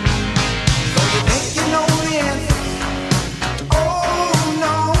 Don't you think you know the answer? Oh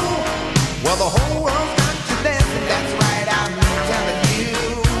no. Well, the whole world's got to dance, and that's right, I'm telling you.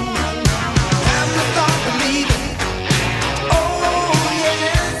 Time to start believing. Oh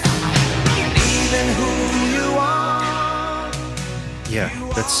yes, believing who you are. Yeah,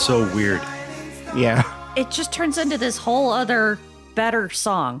 that's so weird. Yeah. It just turns into this whole other better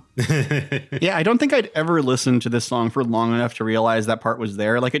song. Yeah, I don't think I'd ever listened to this song for long enough to realize that part was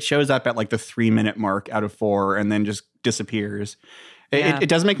there. Like it shows up at like the 3-minute mark out of 4 and then just disappears. Yeah. It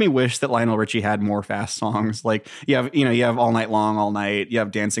does make me wish that Lionel Richie had more fast songs. Like you have All Night Long, All Night, you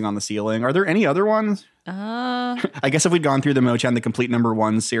have Dancing on the Ceiling. Are there any other ones? I guess if we'd gone through the Motown, the complete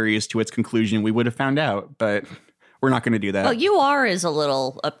 #1 series to its conclusion, we would have found out, but we're not going to do that. Well, You Are is a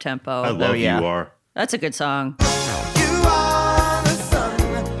little up-tempo. I love yeah. You Are. That's a good song. You are the sun,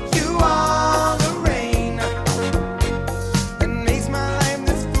 you are the rain, that makes my life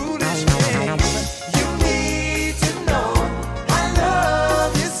this foolish game. You need to know I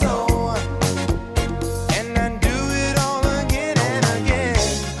love you so, and I do it all again and again.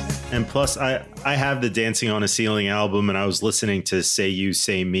 And plus, I have the Dancing on a Ceiling album, and I was listening to Say You,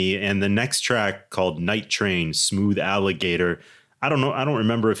 Say Me, and the next track called Night Train, Smooth Alligator. I don't know. I don't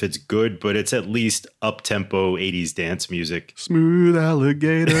remember if it's good, but it's at least up-tempo 80s dance music. Smooth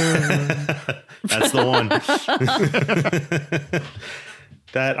Alligator. That's the one.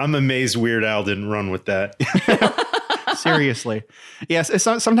 That I'm amazed Weird Al didn't run with that. Seriously. Yes,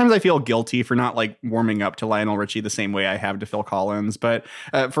 sometimes I feel guilty for not like warming up to Lionel Richie the same way I have to Phil Collins. But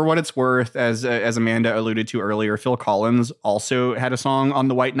for what it's worth, as Amanda alluded to earlier, Phil Collins also had a song on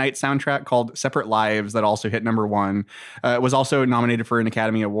the White Night soundtrack called Separate Lives that also hit #1. Was also nominated for an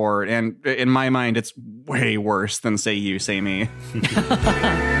Academy Award. And in my mind, it's way worse than Say You, Say Me.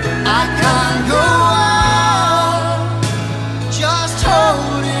 I can't go on, just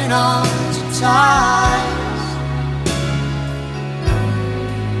holding on to tight.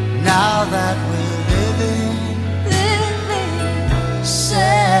 Now that we're living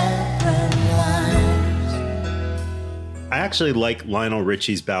separate lives. I actually like Lionel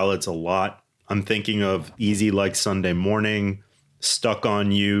Richie's ballads a lot. I'm thinking of Easy Like Sunday Morning, Stuck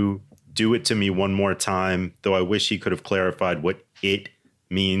on You, Do It to Me One More Time, though I wish he could have clarified what it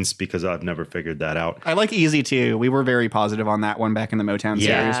means because I've never figured that out. I like Easy too. We were very positive on that one back in the Motown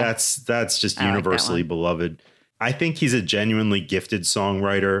Yeah, series. that's just I like that universally one. beloved. I think he's a genuinely gifted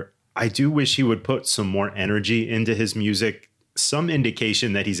songwriter. I do wish he would put some more energy into his music, some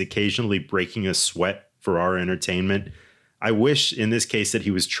indication that he's occasionally breaking a sweat for our entertainment. I wish in this case that he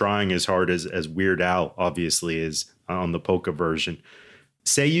was trying as hard as Weird Al obviously is on the polka version.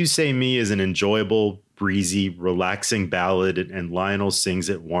 Say You, Say Me is an enjoyable, breezy, relaxing ballad, and Lionel sings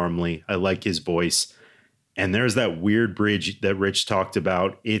it warmly. I like his voice. And there's that weird bridge that Rich talked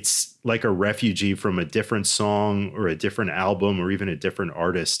about. It's like a refugee from a different song or a different album or even a different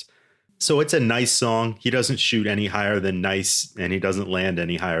artist. So it's a nice song. He doesn't shoot any higher than nice, and he doesn't land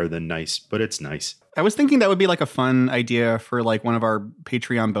any higher than nice, but it's nice. I was thinking that would be like a fun idea for like one of our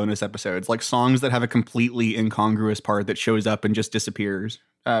Patreon bonus episodes, like songs that have a completely incongruous part that shows up and just disappears.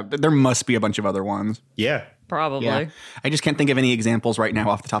 There must be a bunch of other ones. Yeah. Probably. Yeah. I just can't think of any examples right now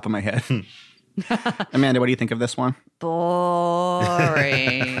off the top of my head. Amanda, what do you think of this one?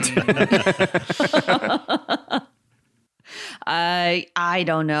 Boring. I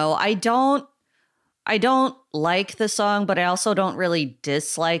don't know. I don't like the song, but I also don't really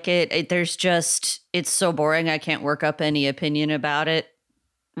dislike it. It's so boring. I can't work up any opinion about it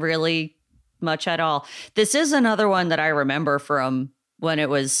really much at all. This is another one that I remember from when it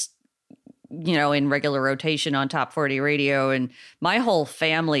was in regular rotation on Top 40 radio, and my whole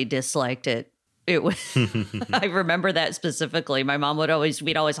family disliked it. It was, I remember that specifically. My mom we'd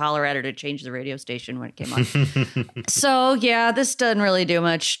always holler at her to change the radio station when it came on. So yeah, this doesn't really do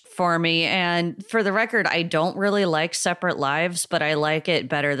much for me. And for the record, I don't really like Separate Lives, but I like it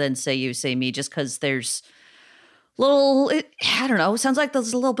better than Say You, Say Me, just because there's I don't know, it sounds like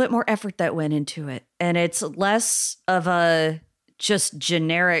there's a little bit more effort that went into it. And it's less of a just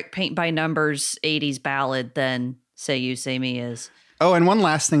generic paint by numbers 80s ballad than Say You, Say Me is. Oh, and one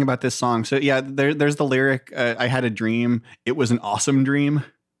last thing about this song. So yeah, there's the lyric, I had a dream. It was an awesome dream,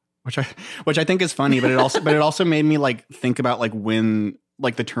 which I think is funny, but it also made me like think about like when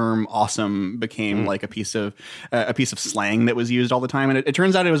like the term awesome became like a piece of slang that was used all the time. And it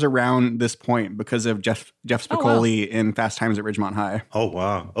turns out it was around this point because of Jeff Spicoli in Fast Times at Ridgemont High. Oh,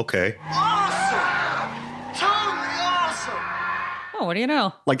 wow. Okay. Oh, what do you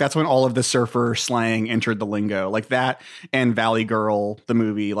know? Like that's when all of the surfer slang entered the lingo, like that, and Valley Girl, the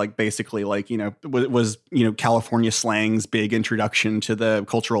movie, like basically like, was California slang's big introduction to the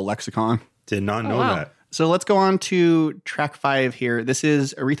cultural lexicon. Did not know that. So let's go on to track 5 here. This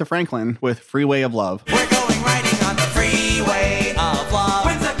is Aretha Franklin with Freeway of Love. We're going riding on the freeway of love.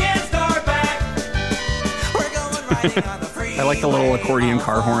 Winds against our back. We're going riding on the freeway. I like the little accordion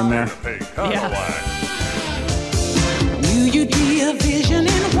car horn there. Yeah. Knew you'd be a vision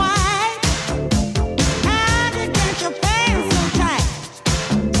in white. How'd you get your pants so tight?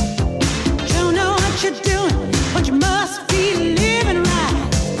 Don't know what you're doing, but you must be living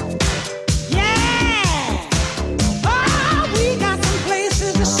right. Yeah. Oh, we got some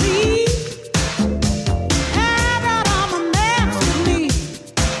places to see. I brought all my maps with me.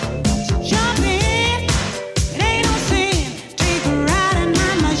 So jump in, it ain't no sin. Take a ride in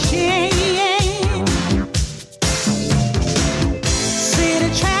my machine. City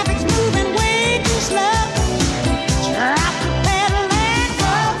traffic's moving way too slow. Drop the pedal and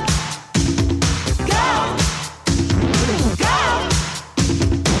go. Go. Go.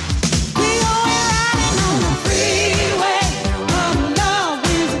 We going riding on the freeway of love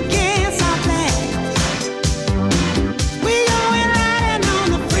winds against our plans. We going riding on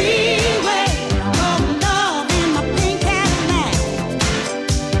the freeway of love in my pink Cadillac.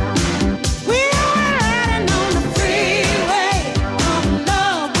 We going riding on the freeway of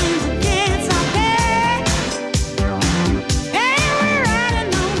love winds against our plans. Hey, we're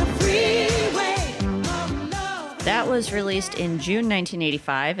riding on the freeway of love. That was released in June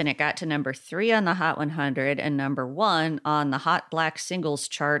 1985, and it got to number 3 on the Hot 100 and number 1 on the Hot Black Singles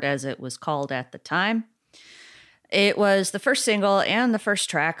chart, as it was called at the time. It was the first single and the first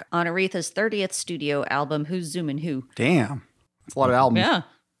track on Aretha's 30th studio album, Who's Zoomin' Who? Damn. That's a lot of albums. Yeah.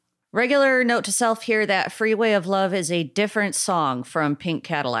 Regular note to self here that Freeway of Love is a different song from Pink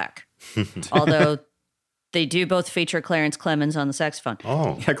Cadillac, although they do both feature Clarence Clemens on the saxophone.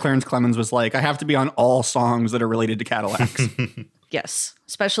 Oh. Yeah, Clarence Clemens was like, I have to be on all songs that are related to Cadillacs. Yes,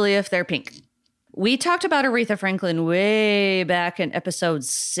 especially if they're pink. We talked about Aretha Franklin way back in episode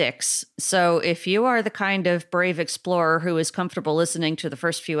 6. So if you are the kind of brave explorer who is comfortable listening to the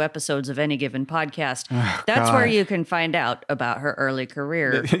first few episodes of any given podcast, that's God. where you can find out about her early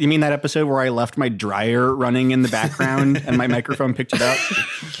career. You mean that episode where I left my dryer running in the background and my microphone picked it up?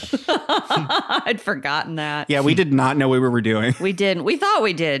 I'd forgotten that. Yeah, we did not know what we were doing. We didn't. We thought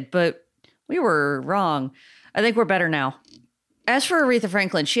we did, but we were wrong. I think we're better now. As for Aretha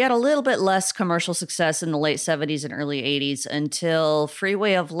Franklin, she had a little bit less commercial success in the late 70s and early 80s until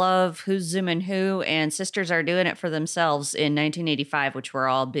Freeway of Love, Who's Zoomin' Who, and Sisters Are Doing It for Themselves in 1985, which were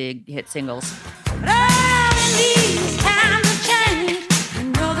all big hit singles. But all in these times of change, I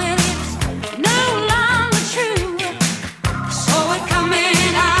know that it's no longer true. So we're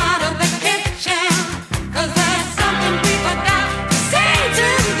coming out of the kitchen, 'cause there's something we forgot to say to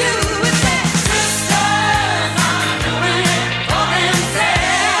you. It's that sisters are doing it for themselves,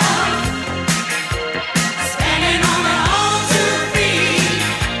 standing on their own 2 feet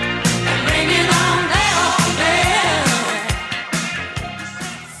and ringing on their own bells.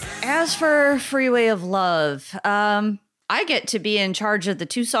 As for Freeway of Love, I get to be in charge of the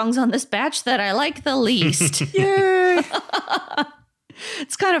 2 songs on this batch that I like the least. Yay!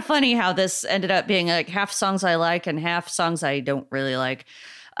 It's kind of funny how this ended up being like half songs I like and half songs I don't really like.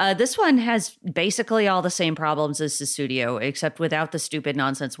 This one has basically all the same problems as Sussudio, except without the stupid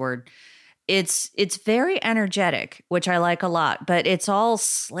nonsense word. It's very energetic, which I like a lot, but it's all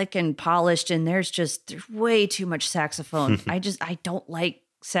slick and polished, and there's way too much saxophone. I don't like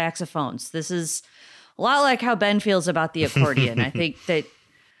saxophones. This is a lot like how Ben feels about the accordion. I think that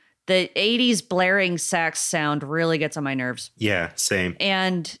the 80s blaring sax sound really gets on my nerves. Yeah, same.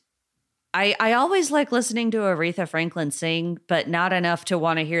 And I always like listening to Aretha Franklin sing, but not enough to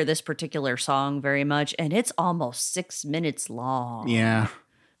want to hear this particular song very much. And it's almost 6 minutes long. Yeah.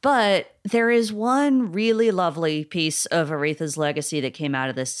 But there is one really lovely piece of Aretha's legacy that came out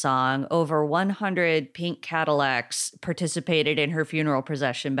of this song. Over 100 pink Cadillacs participated in her funeral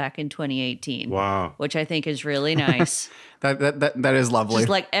procession back in 2018. Wow. Which I think is really nice. That is lovely. Just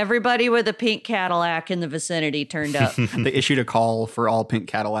like everybody with a pink Cadillac in the vicinity turned up. They issued a call for all pink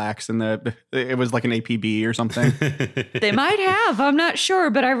Cadillacs, and it was like an APB or something. They might have. I'm not sure,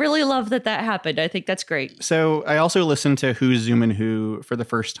 but I really love that happened. I think that's great. So I also listened to Who's Zoomin' Who for the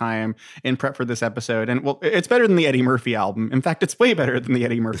first time in prep for this episode, and well, it's better than the Eddie Murphy album. In fact, it's way better than the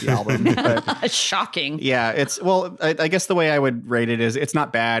Eddie Murphy album. But, shocking. Yeah, I guess the way I would rate it is it's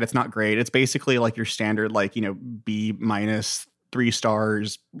not bad, it's not great. It's basically like your standard, like, B minus 3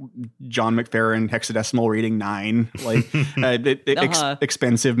 stars, John McFerrin hexadecimal rating 9, like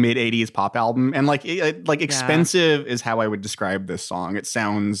expensive mid 80s pop album. And expensive is how I would describe this song. It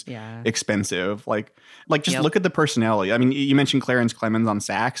sounds expensive. Like just look at the personnel. I mean, you mentioned Clarence Clemens on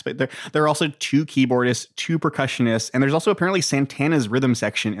sax, but there are also 2 keyboardists, 2 percussionists, and there's also apparently Santana's rhythm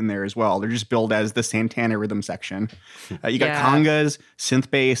section in there as well. They're just billed as the Santana rhythm section. You got congas, synth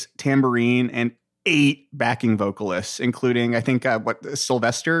bass, tambourine, and 8 backing vocalists, including, I think,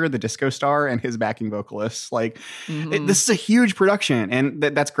 Sylvester, the disco star, and his backing vocalists. Like, this is a huge production, and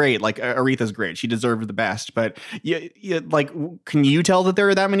that's great. Like, Aretha's great; she deserved the best. But can you tell that there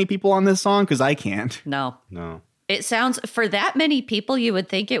are that many people on this song? Because I can't. No. It sounds, for that many people, you would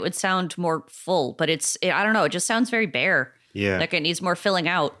think it would sound more full, but I don't know. It just sounds very bare. Yeah, like it needs more filling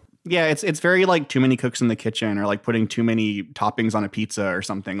out. Yeah, it's very like too many cooks in the kitchen, or like putting too many toppings on a pizza or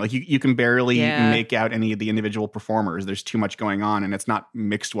something. Like you can barely make out any of the individual performers. There's too much going on, and it's not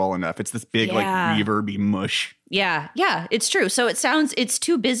mixed well enough. It's this big like reverby mush. Yeah, it's true. So it's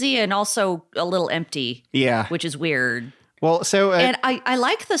too busy and also a little empty. Yeah, which is weird. Well, so and I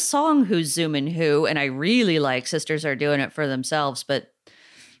like the song "Who's Zoomin' Who," and I really like Sisters Are Doing It for Themselves, but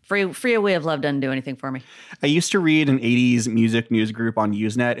Free Away of Love doesn't do anything for me. I used to read an 80s music news group on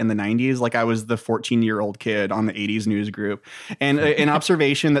Usenet in the 90s. Like I was the 14-year-old kid on the 80s news group. And an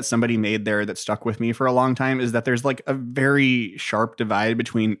observation that somebody made there that stuck with me for a long time is that there's like a very sharp divide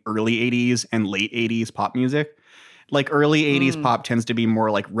between early 80s and late 80s pop music. Like early 80s pop tends to be more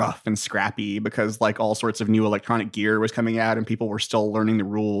like rough and scrappy because like all sorts of new electronic gear was coming out and people were still learning the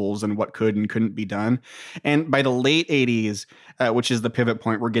rules and what could and couldn't be done. And by the late 80s, which is the pivot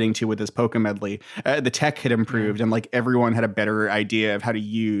point we're getting to with this polka medley, the tech had improved and like everyone had a better idea of how to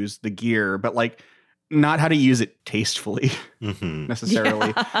use the gear, but like not how to use it tastefully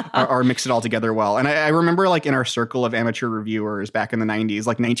necessarily or mix it all together well. And I remember like in our circle of amateur reviewers back in the 90s,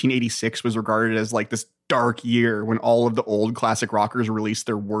 like 1986 was regarded as like this dark year when all of the old classic rockers released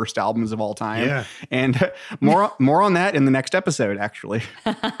their worst albums of all time. Yeah. And more on that in the next episode, actually.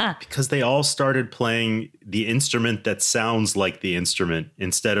 Because they all started playing the instrument that sounds like the instrument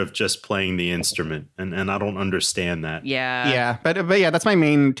instead of just playing the instrument. And I don't understand that. Yeah. Yeah. But yeah, that's my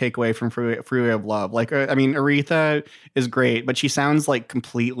main takeaway from Freeway of Love. Like, I mean, Aretha is great, but she sounds like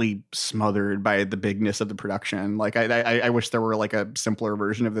completely smothered by the bigness of the production. Like I wish there were like a simpler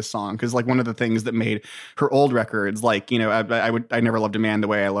version of this song. Cause like one of the things that made her old records, like, you know, I Never Loved a Man the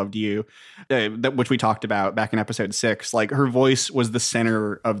Way I Loved You, which we talked about back in episode 6, like her voice was the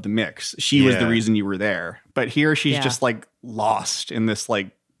center of the mix. She was the reason you were there. But here she's just like lost in this like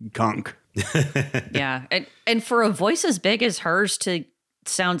gunk. Yeah. And for a voice as big as hers to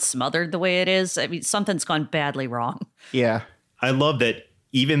sound smothered the way it is, I mean, something's gone badly wrong. Yeah. I love that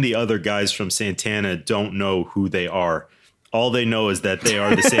even the other guys from Santana don't know who they are. All they know is that they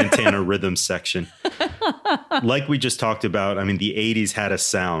are the Santana rhythm section. Like we just talked about, I mean, the 80s had a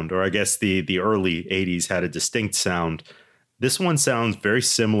sound, or I guess the early 80s had a distinct sound. This one sounds very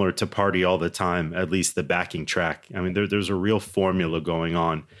similar to Party All the Time, at least the backing track. I mean, there's a real formula going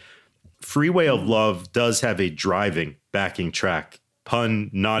on. Freeway of Love does have a driving backing track. Pun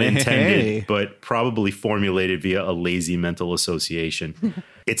not intended, but probably formulated via a lazy mental association.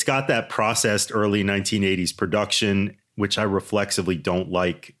 It's got that processed early 1980s production, which I reflexively don't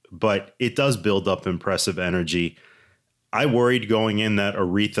like, but it does build up impressive energy. I worried going in that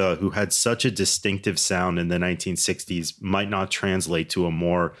Aretha, who had such a distinctive sound in the 1960s, might not translate to a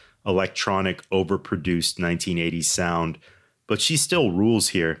more electronic, overproduced 1980s sound, but she still rules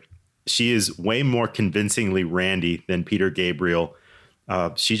here. She is way more convincingly Randy than Peter Gabriel.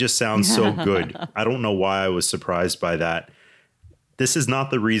 She just sounds so good. I don't know why I was surprised by that. This is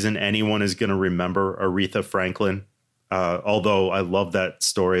not the reason anyone is going to remember Aretha Franklin. Although I love that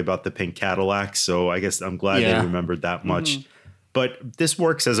story about the pink Cadillac, so I guess I'm glad they remembered that much. But this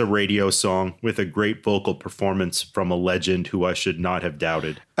works as a radio song with a great vocal performance from a legend who I should not have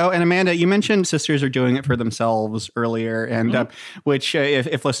doubted. Oh, and Amanda, you mentioned Sisters Are Doing It for Themselves earlier, and which,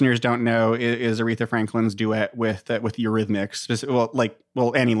 if listeners don't know, is Aretha Franklin's duet with Eurythmics.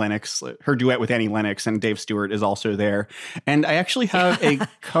 Well, Annie Lennox, her duet with Annie Lennox, and Dave Stewart is also there. And I actually have a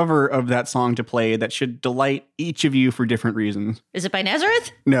cover of that song to play that should delight each of you for different reasons. Is it by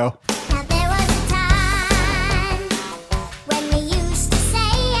Nazareth? No. Now there was a time when we used to say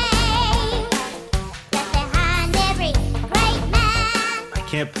that behind every great man. I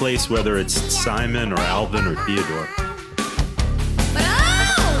can't place whether it's Simon or Alvin or Theodore. But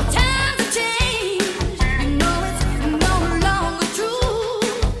oh, times have changed. You know it's no longer true.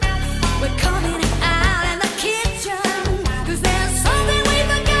 We're coming out in the kitchen, 'cause there's something we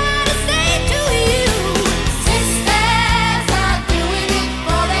forgot to say to you. Sisters are doing it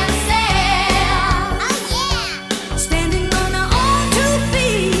for themselves. Oh yeah. Standing on their own 2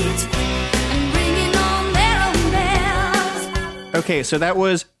 feet and bringing on their own bells. Okay, so that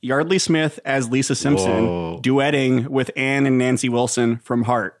was Yardley Smith as Lisa Simpson duetting with Ann and Nancy Wilson from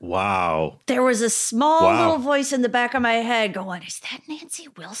Heart. Wow. There was a small little voice in the back of my head going, is that Nancy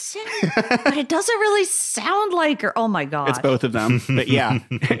Wilson? But it doesn't really sound like her. Oh my God. It's both of them. But yeah,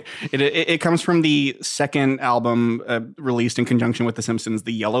 it comes from the second album released in conjunction with The Simpsons,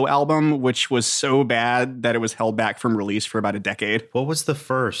 the Yellow Album, which was so bad that it was held back from release for about a decade. What was the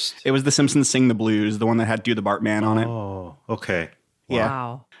first? It was The Simpsons Sing the Blues, the one that had Do the Bartman on it. Oh, okay. Yeah.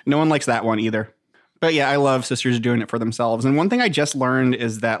 Wow. No one likes that one either. But yeah, I love Sisters Doing It for Themselves. And one thing I just learned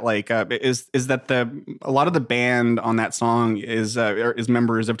is that a lot of the band on that song is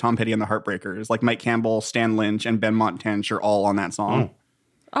members of Tom Petty and the Heartbreakers. Like Mike Campbell, Stan Lynch, and Ben Montench are all on that song.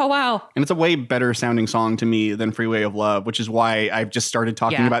 Oh, wow. And it's a way better sounding song to me than Freeway of Love, which is why I've just started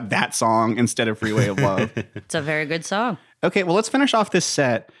talking about that song instead of Freeway of Love. It's a very good song. Okay, well, let's finish off this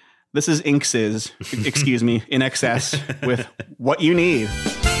set. This is Inx's, excuse me, In Excess with What You Need.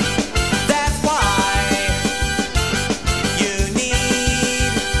 That's why you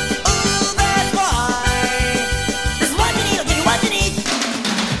need. Oh, that's why. This is what you need. I'll give you what you need.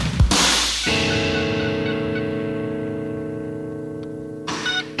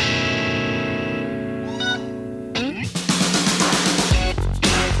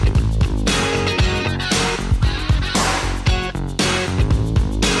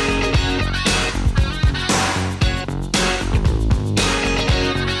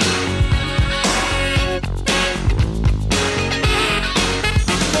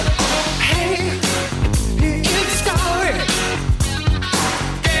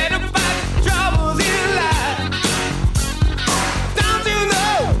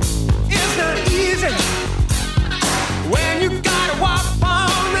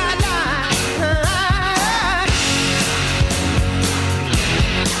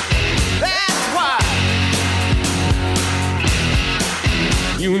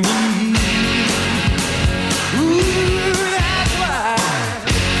 You need. Ooh, that's why.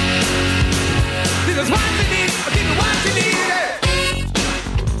 This is what you need. I'll give you what you need.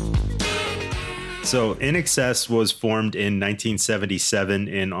 So In Excess was formed in 1977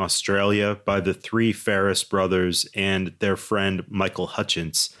 in Australia by the 3 Ferris brothers and their friend Michael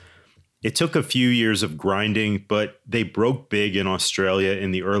Hutchence. It took a few years of grinding, but they broke big in Australia in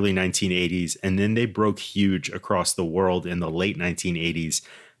the early 1980s, and then they broke huge across the world in the late 1980s.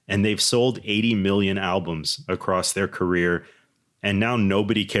 And they've sold 80 million albums across their career, and now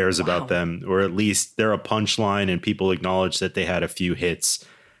nobody cares about them, or at least they're a punchline and people acknowledge that they had a few hits.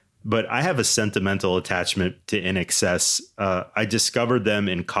 But I have a sentimental attachment to In Excess. I discovered them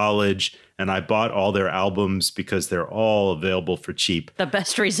in college, and I bought all their albums because they're all available for cheap. The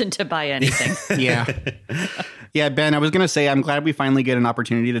best reason to buy anything. Yeah. Yeah, Ben, I was going to say, I'm glad we finally get an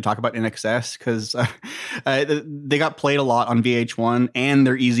opportunity to talk about In Excess because they got played a lot on VH1 and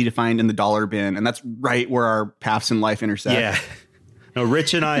they're easy to find in the dollar bin. And that's right where our paths in life intersect. Yeah. Now,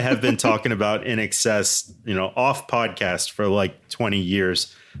 Rich and I have been talking about In Excess, off podcast for like 20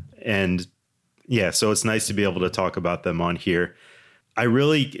 years. And yeah, so it's nice to be able to talk about them on here. I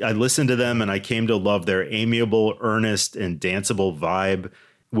listened to them and I came to love their amiable, earnest, and danceable vibe,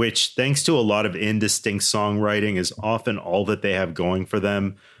 which, thanks to a lot of indistinct songwriting, is often all that they have going for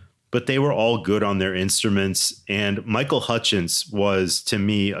them. But they were all good on their instruments, and Michael Hutchence was, to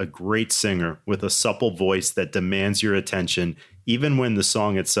me, a great singer with a supple voice that demands your attention, even when the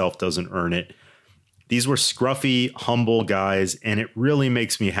song itself doesn't earn it. These were scruffy, humble guys, and it really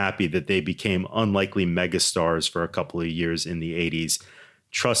makes me happy that they became unlikely megastars for a couple of years in the 80s.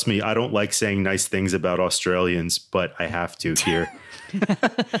 Trust me, I don't like saying nice things about Australians, but I have to here.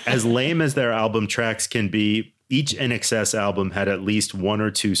 As lame as their album tracks can be, each NXS album had at least one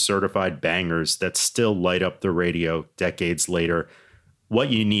or two certified bangers that still light up the radio decades later. What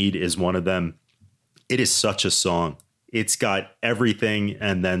You Need is one of them. It is such a song. It's got everything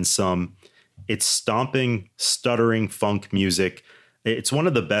and then some. It's stomping, stuttering funk music. It's one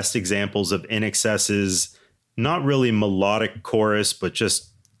of the best examples of NXS's not really melodic chorus, but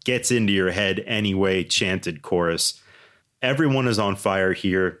just gets into your head anyway chanted chorus. Everyone is on fire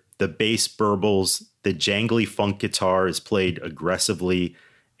here. The bass burbles, the jangly funk guitar is played aggressively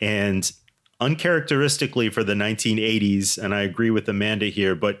and uncharacteristically for the 1980s. And I agree with Amanda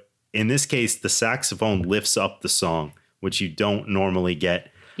here, but in this case, the saxophone lifts up the song, which you don't normally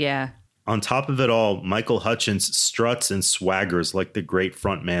get. Yeah. On top of it all, Michael Hutchence struts and swaggers like the great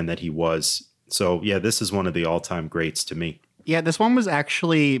frontman that he was. So yeah, this is one of the all-time greats to me. Yeah, this one was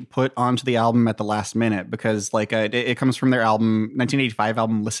actually put onto the album at the last minute because like it comes from their album, 1985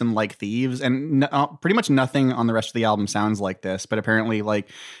 album, Listen Like Thieves. And pretty much nothing on the rest of the album sounds like this. But apparently like,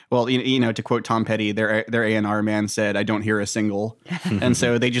 well, you know, to quote Tom Petty, their A&R man said, "I don't hear a single." And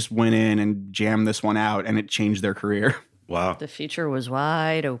so they just went in and jammed this one out and it changed their career. Wow. The future was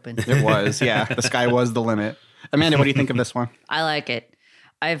wide open. It was, yeah. The sky was the limit. Amanda, what do you think of this one? I like it.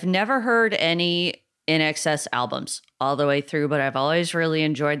 I've never heard any NXS albums all the way through, but I've always really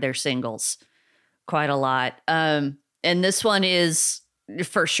enjoyed their singles quite a lot. And this one is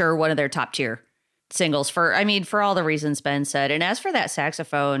for sure one of their top tier singles for all the reasons Ben said. And as for that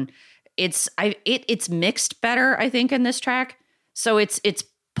saxophone, it's mixed better, I think, in this track. So it's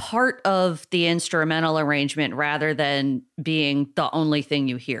part of the instrumental arrangement rather than being the only thing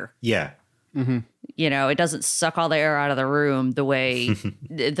you hear. Yeah. Mm-hmm. You know, it doesn't suck all the air out of the room the way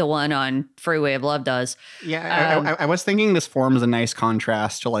the one on Freeway of Love does. Yeah, I was thinking this forms a nice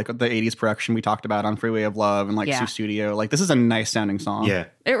contrast to like the 80s production we talked about on Freeway of Love and like Sue Studio. Like this is a nice sounding song. Yeah.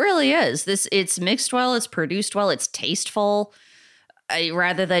 It really is. It's mixed well, it's produced well, it's tasteful.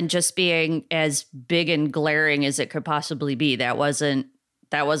 Rather than just being as big and glaring as it could possibly be. That wasn't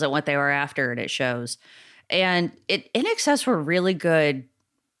what they were after, and it shows. And NXS were really good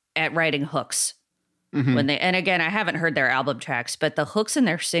at writing hooks. Mm-hmm. And again, I haven't heard their album tracks, but the hooks in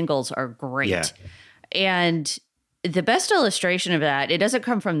their singles are great. Yeah. And the best illustration of that, it doesn't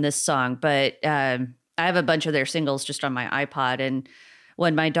come from this song, but I have a bunch of their singles just on my iPod. And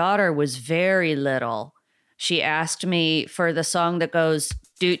when my daughter was very little, she asked me for the song that goes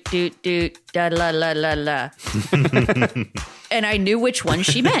doot doot doot da la la la la. And I knew which one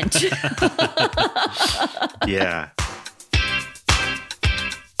she meant. Yeah.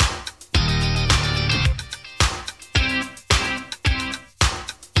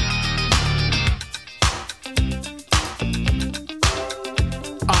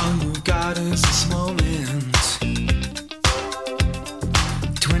 God is this moment.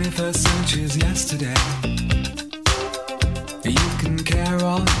 21st century's yesterday. You can care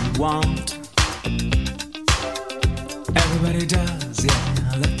all you want. Everybody does,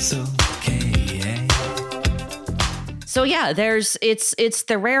 yeah, that's okay. So yeah, it's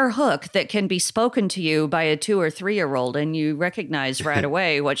the rare hook that can be spoken to you by a 2 or 3-year-old, and you recognize right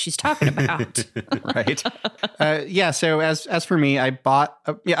away what she's talking about. Right. Yeah. So as for me, I bought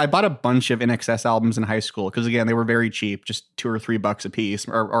a bunch of NXS albums in high school because again they were very cheap, just $2 or $3 a piece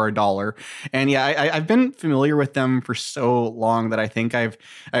or $1. And yeah, I've been familiar with them for so long that I think I've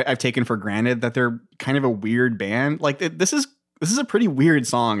taken for granted that they're kind of a weird band. Like this is a pretty weird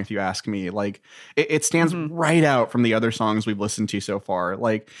song, if you ask me. Like, it stands right out from the other songs we've listened to so far.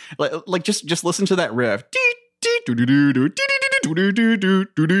 Like just listen to that riff.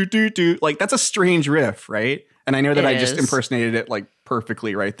 Like, that's a strange riff, right? And I know that I just impersonated it like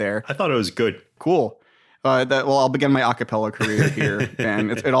perfectly right there. I thought it was good. Cool. I'll begin my a cappella career here,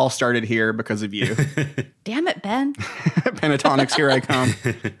 Ben. It all started here because of you. Damn it, Ben. Pentatonics, here I come.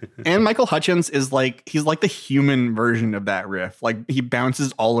 And Michael Hutchence is he's like the human version of that riff. Like, he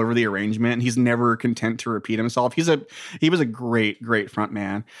bounces all over the arrangement. He's never content to repeat himself. He was a great, great front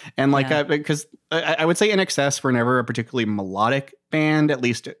man. And because I would say NXS were never a particularly melodic band, at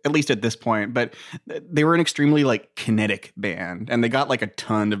least at this point, but they were an extremely like kinetic band, and they got like a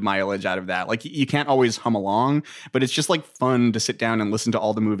ton of mileage out of that. Like, you can't always hum along, but it's just like fun to sit down and listen to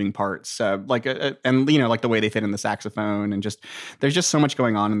all the moving parts, and you know, like the way they fit in the saxophone, and just there's just so much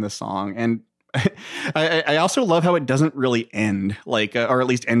going on in this song. And I also love how it doesn't really end, or at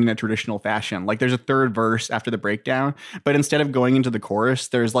least end in a traditional fashion. Like, there's a third verse after the breakdown, but instead of going into the chorus,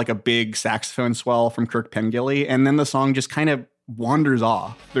 there's like a big saxophone swell from Kirk Pengilly, and then the song just kind of wanders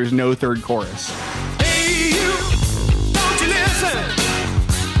off. There's no third chorus. Hey, you, don't you listen?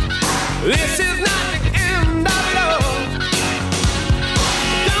 This is not the end of it all.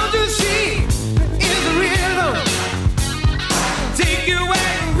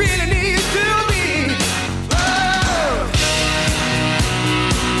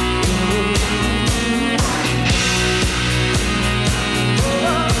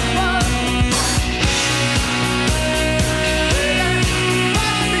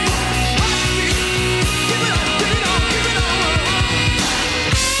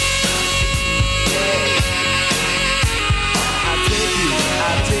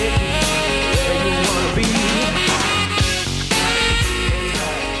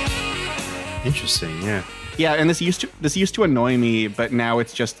 Interesting, yeah. Yeah, and this used to annoy me, but now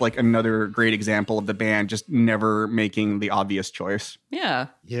it's just like another great example of the band just never making the obvious choice. Yeah.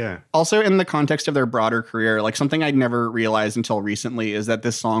 Yeah. Also, in the context of their broader career, like something I'd never realized until recently is that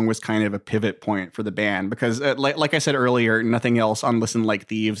this song was kind of a pivot point for the band because, like I said earlier, nothing else on Listen Like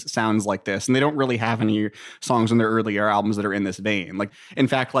Thieves sounds like this, and they don't really have any songs on their earlier albums that are in this vein. Like, in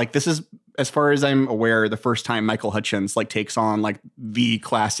fact, like this is, as far as I'm aware, the first time Michael Hutchence like takes on like the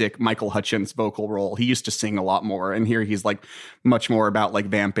classic Michael Hutchence vocal role. He used to sing a lot more, and here he's like much more about like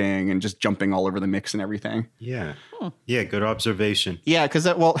vamping and just jumping all over the mix and everything. Yeah. Yeah, good observation. Yeah, because,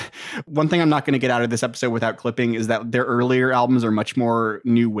 well, one thing I'm not going to get out of this episode without clipping is that their earlier albums are much more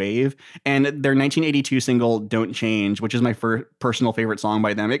new wave. And their 1982 single, Don't Change, which is my personal favorite song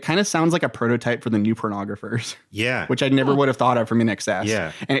by them, it kind of sounds like a prototype for the New Pornographers. Yeah. Which I never would have thought of from InXS.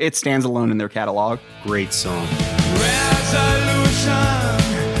 Yeah. And it stands alone in their catalog. Great song. Resolution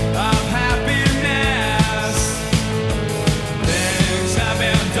of happiness. Things have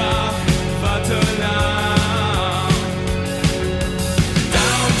been done for too long.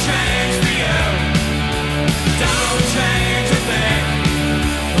 Don't change for you. Don't change a thing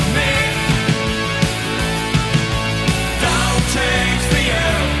for me. Don't change for you.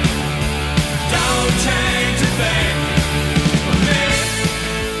 Don't change a thing for me.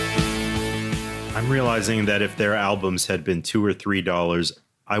 I'm realizing that if their albums had been $2 or $3,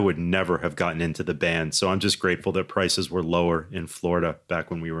 I would never have gotten into the band. So I'm just grateful that prices were lower in Florida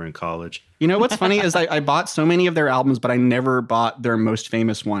back when we were in college. You know what's funny is I bought so many of their albums, but I never bought their most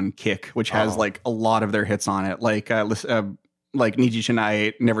famous one, Kick, which has like a lot of their hits on it, like Need You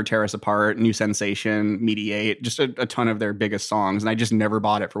Tonight, Never Tear Us Apart, New Sensation, Mediate, just a ton of their biggest songs. And I just never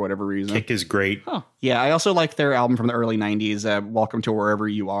bought it for whatever reason. Kick is great. Huh. Yeah, I also like their album from the early 90s, Welcome to Wherever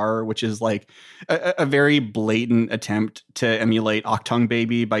You Are, which is like a very blatant attempt to emulate Octung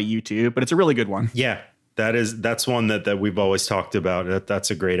Baby by U2, but it's a really good one. Yeah. That's one that we've always talked about. That's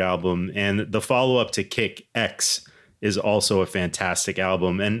a great album. And the follow-up to Kick, X, is also a fantastic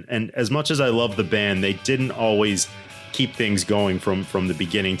album. And as much as I love the band, they didn't always keep things going from the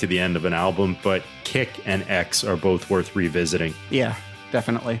beginning to the end of an album, but Kick and X are both worth revisiting. Yeah,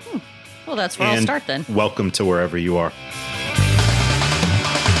 definitely. Well, that's where I'll start then. Welcome to Wherever You Are.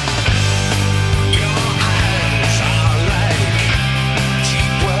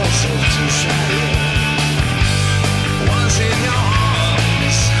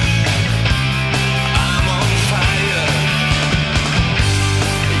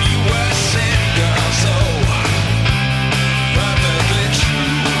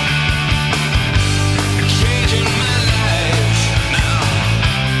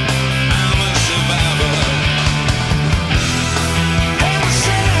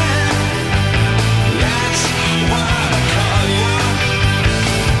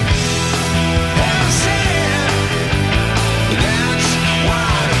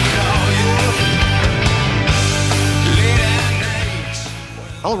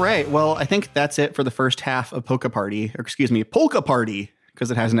 All right. Well, I think that's it for the first half of Polka Party,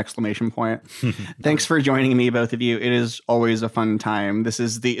 because it has an exclamation point. Thanks for joining me, both of you. It is always a fun time.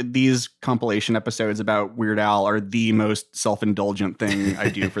 These compilation episodes about Weird Al are the most self-indulgent thing I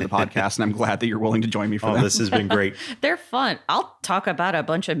do for the podcast, and I'm glad that you're willing to join me for them. This has been great. They're fun. I'll talk about a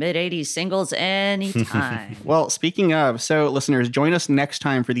bunch of mid-'80s singles anytime. Well, speaking of, so listeners, join us next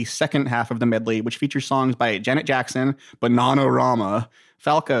time for the second half of the medley, which features songs by Janet Jackson, Bananarama,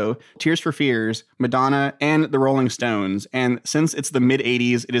 Falco, Tears for Fears, Madonna, and the Rolling Stones. And since it's the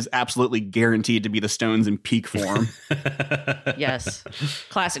mid-'80s, it is absolutely guaranteed to be the Stones in peak form. Yes.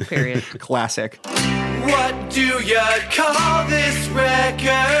 Classic period. Classic. What do you call this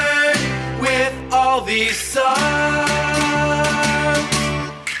record with all these songs?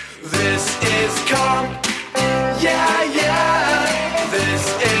 This is comp. Yeah, yeah. This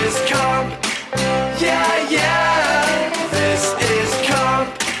is comp. Yeah, yeah. This is comp.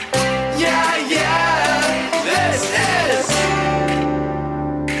 Yeah, yeah. This is.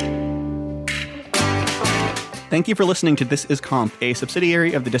 Thank you for listening to This Is Comp, a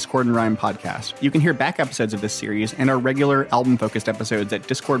subsidiary of the Discord and Rhyme podcast. You can hear back episodes of this series and our regular album-focused episodes at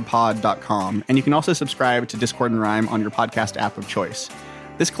discordpod.com, and you can also subscribe to Discord and Rhyme on your podcast app of choice.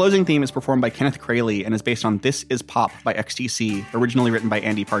 This closing theme is performed by Kenneth Crayley and is based on This Is Pop by XTC, originally written by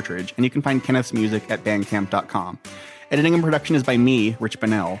Andy Partridge, and you can find Kenneth's music at bandcamp.com. Editing and production is by me, Rich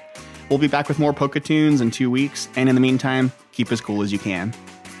Bonnell. We'll be back with more Polka tunes in 2 weeks, and in the meantime, keep as cool as you can.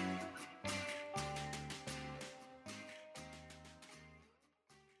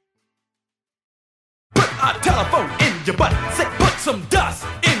 Put a telephone in your butt. Say put some dust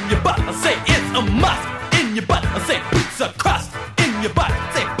in your butt. Say it's a must in your butt. Say pizza crust in your butt.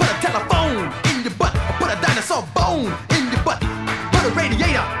 Say put a telephone put a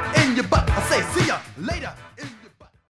radiator in your butt. I say, see ya later.